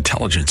Pentagon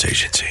Intelligence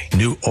Agency,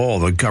 knew all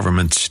the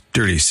government's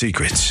dirty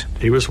secrets.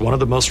 He was one of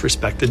the most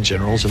respected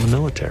generals in the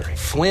military.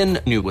 Flynn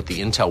knew what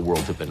the intel world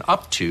had been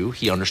up to.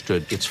 He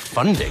understood its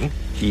funding.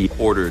 He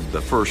ordered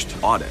the first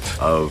audit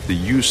of the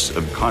use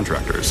of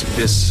contractors.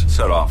 This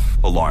set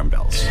off alarm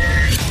bells.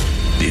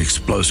 The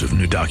explosive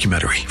new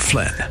documentary,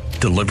 Flynn,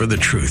 Deliver the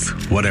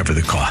Truth, Whatever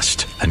the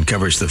Cost,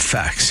 uncovers the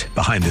facts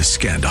behind this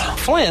scandal.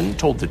 Flynn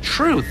told the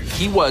truth.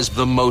 He was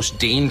the most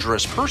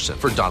dangerous person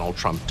for Donald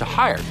Trump to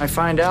hire. I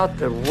find out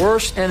the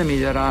worst enemy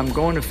that I'm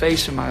going to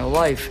face in my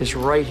life is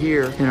right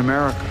here in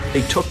America.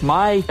 They took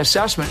my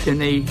assessment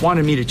and they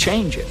wanted me to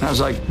change it. And I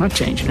was like, I'm not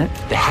changing it.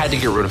 They had to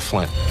get rid of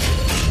Flynn.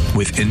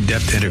 With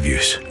in-depth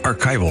interviews,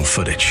 archival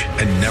footage,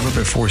 and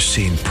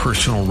never-before-seen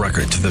personal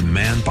records of the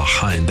man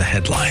behind the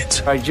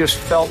headlines. I just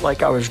felt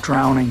like I was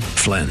drowning.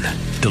 Flynn,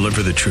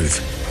 Deliver the Truth,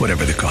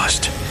 Whatever the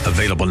Cost.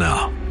 Available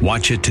now.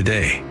 Watch it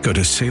today. Go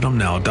to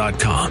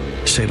salemnow.com.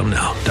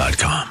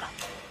 salemnow.com.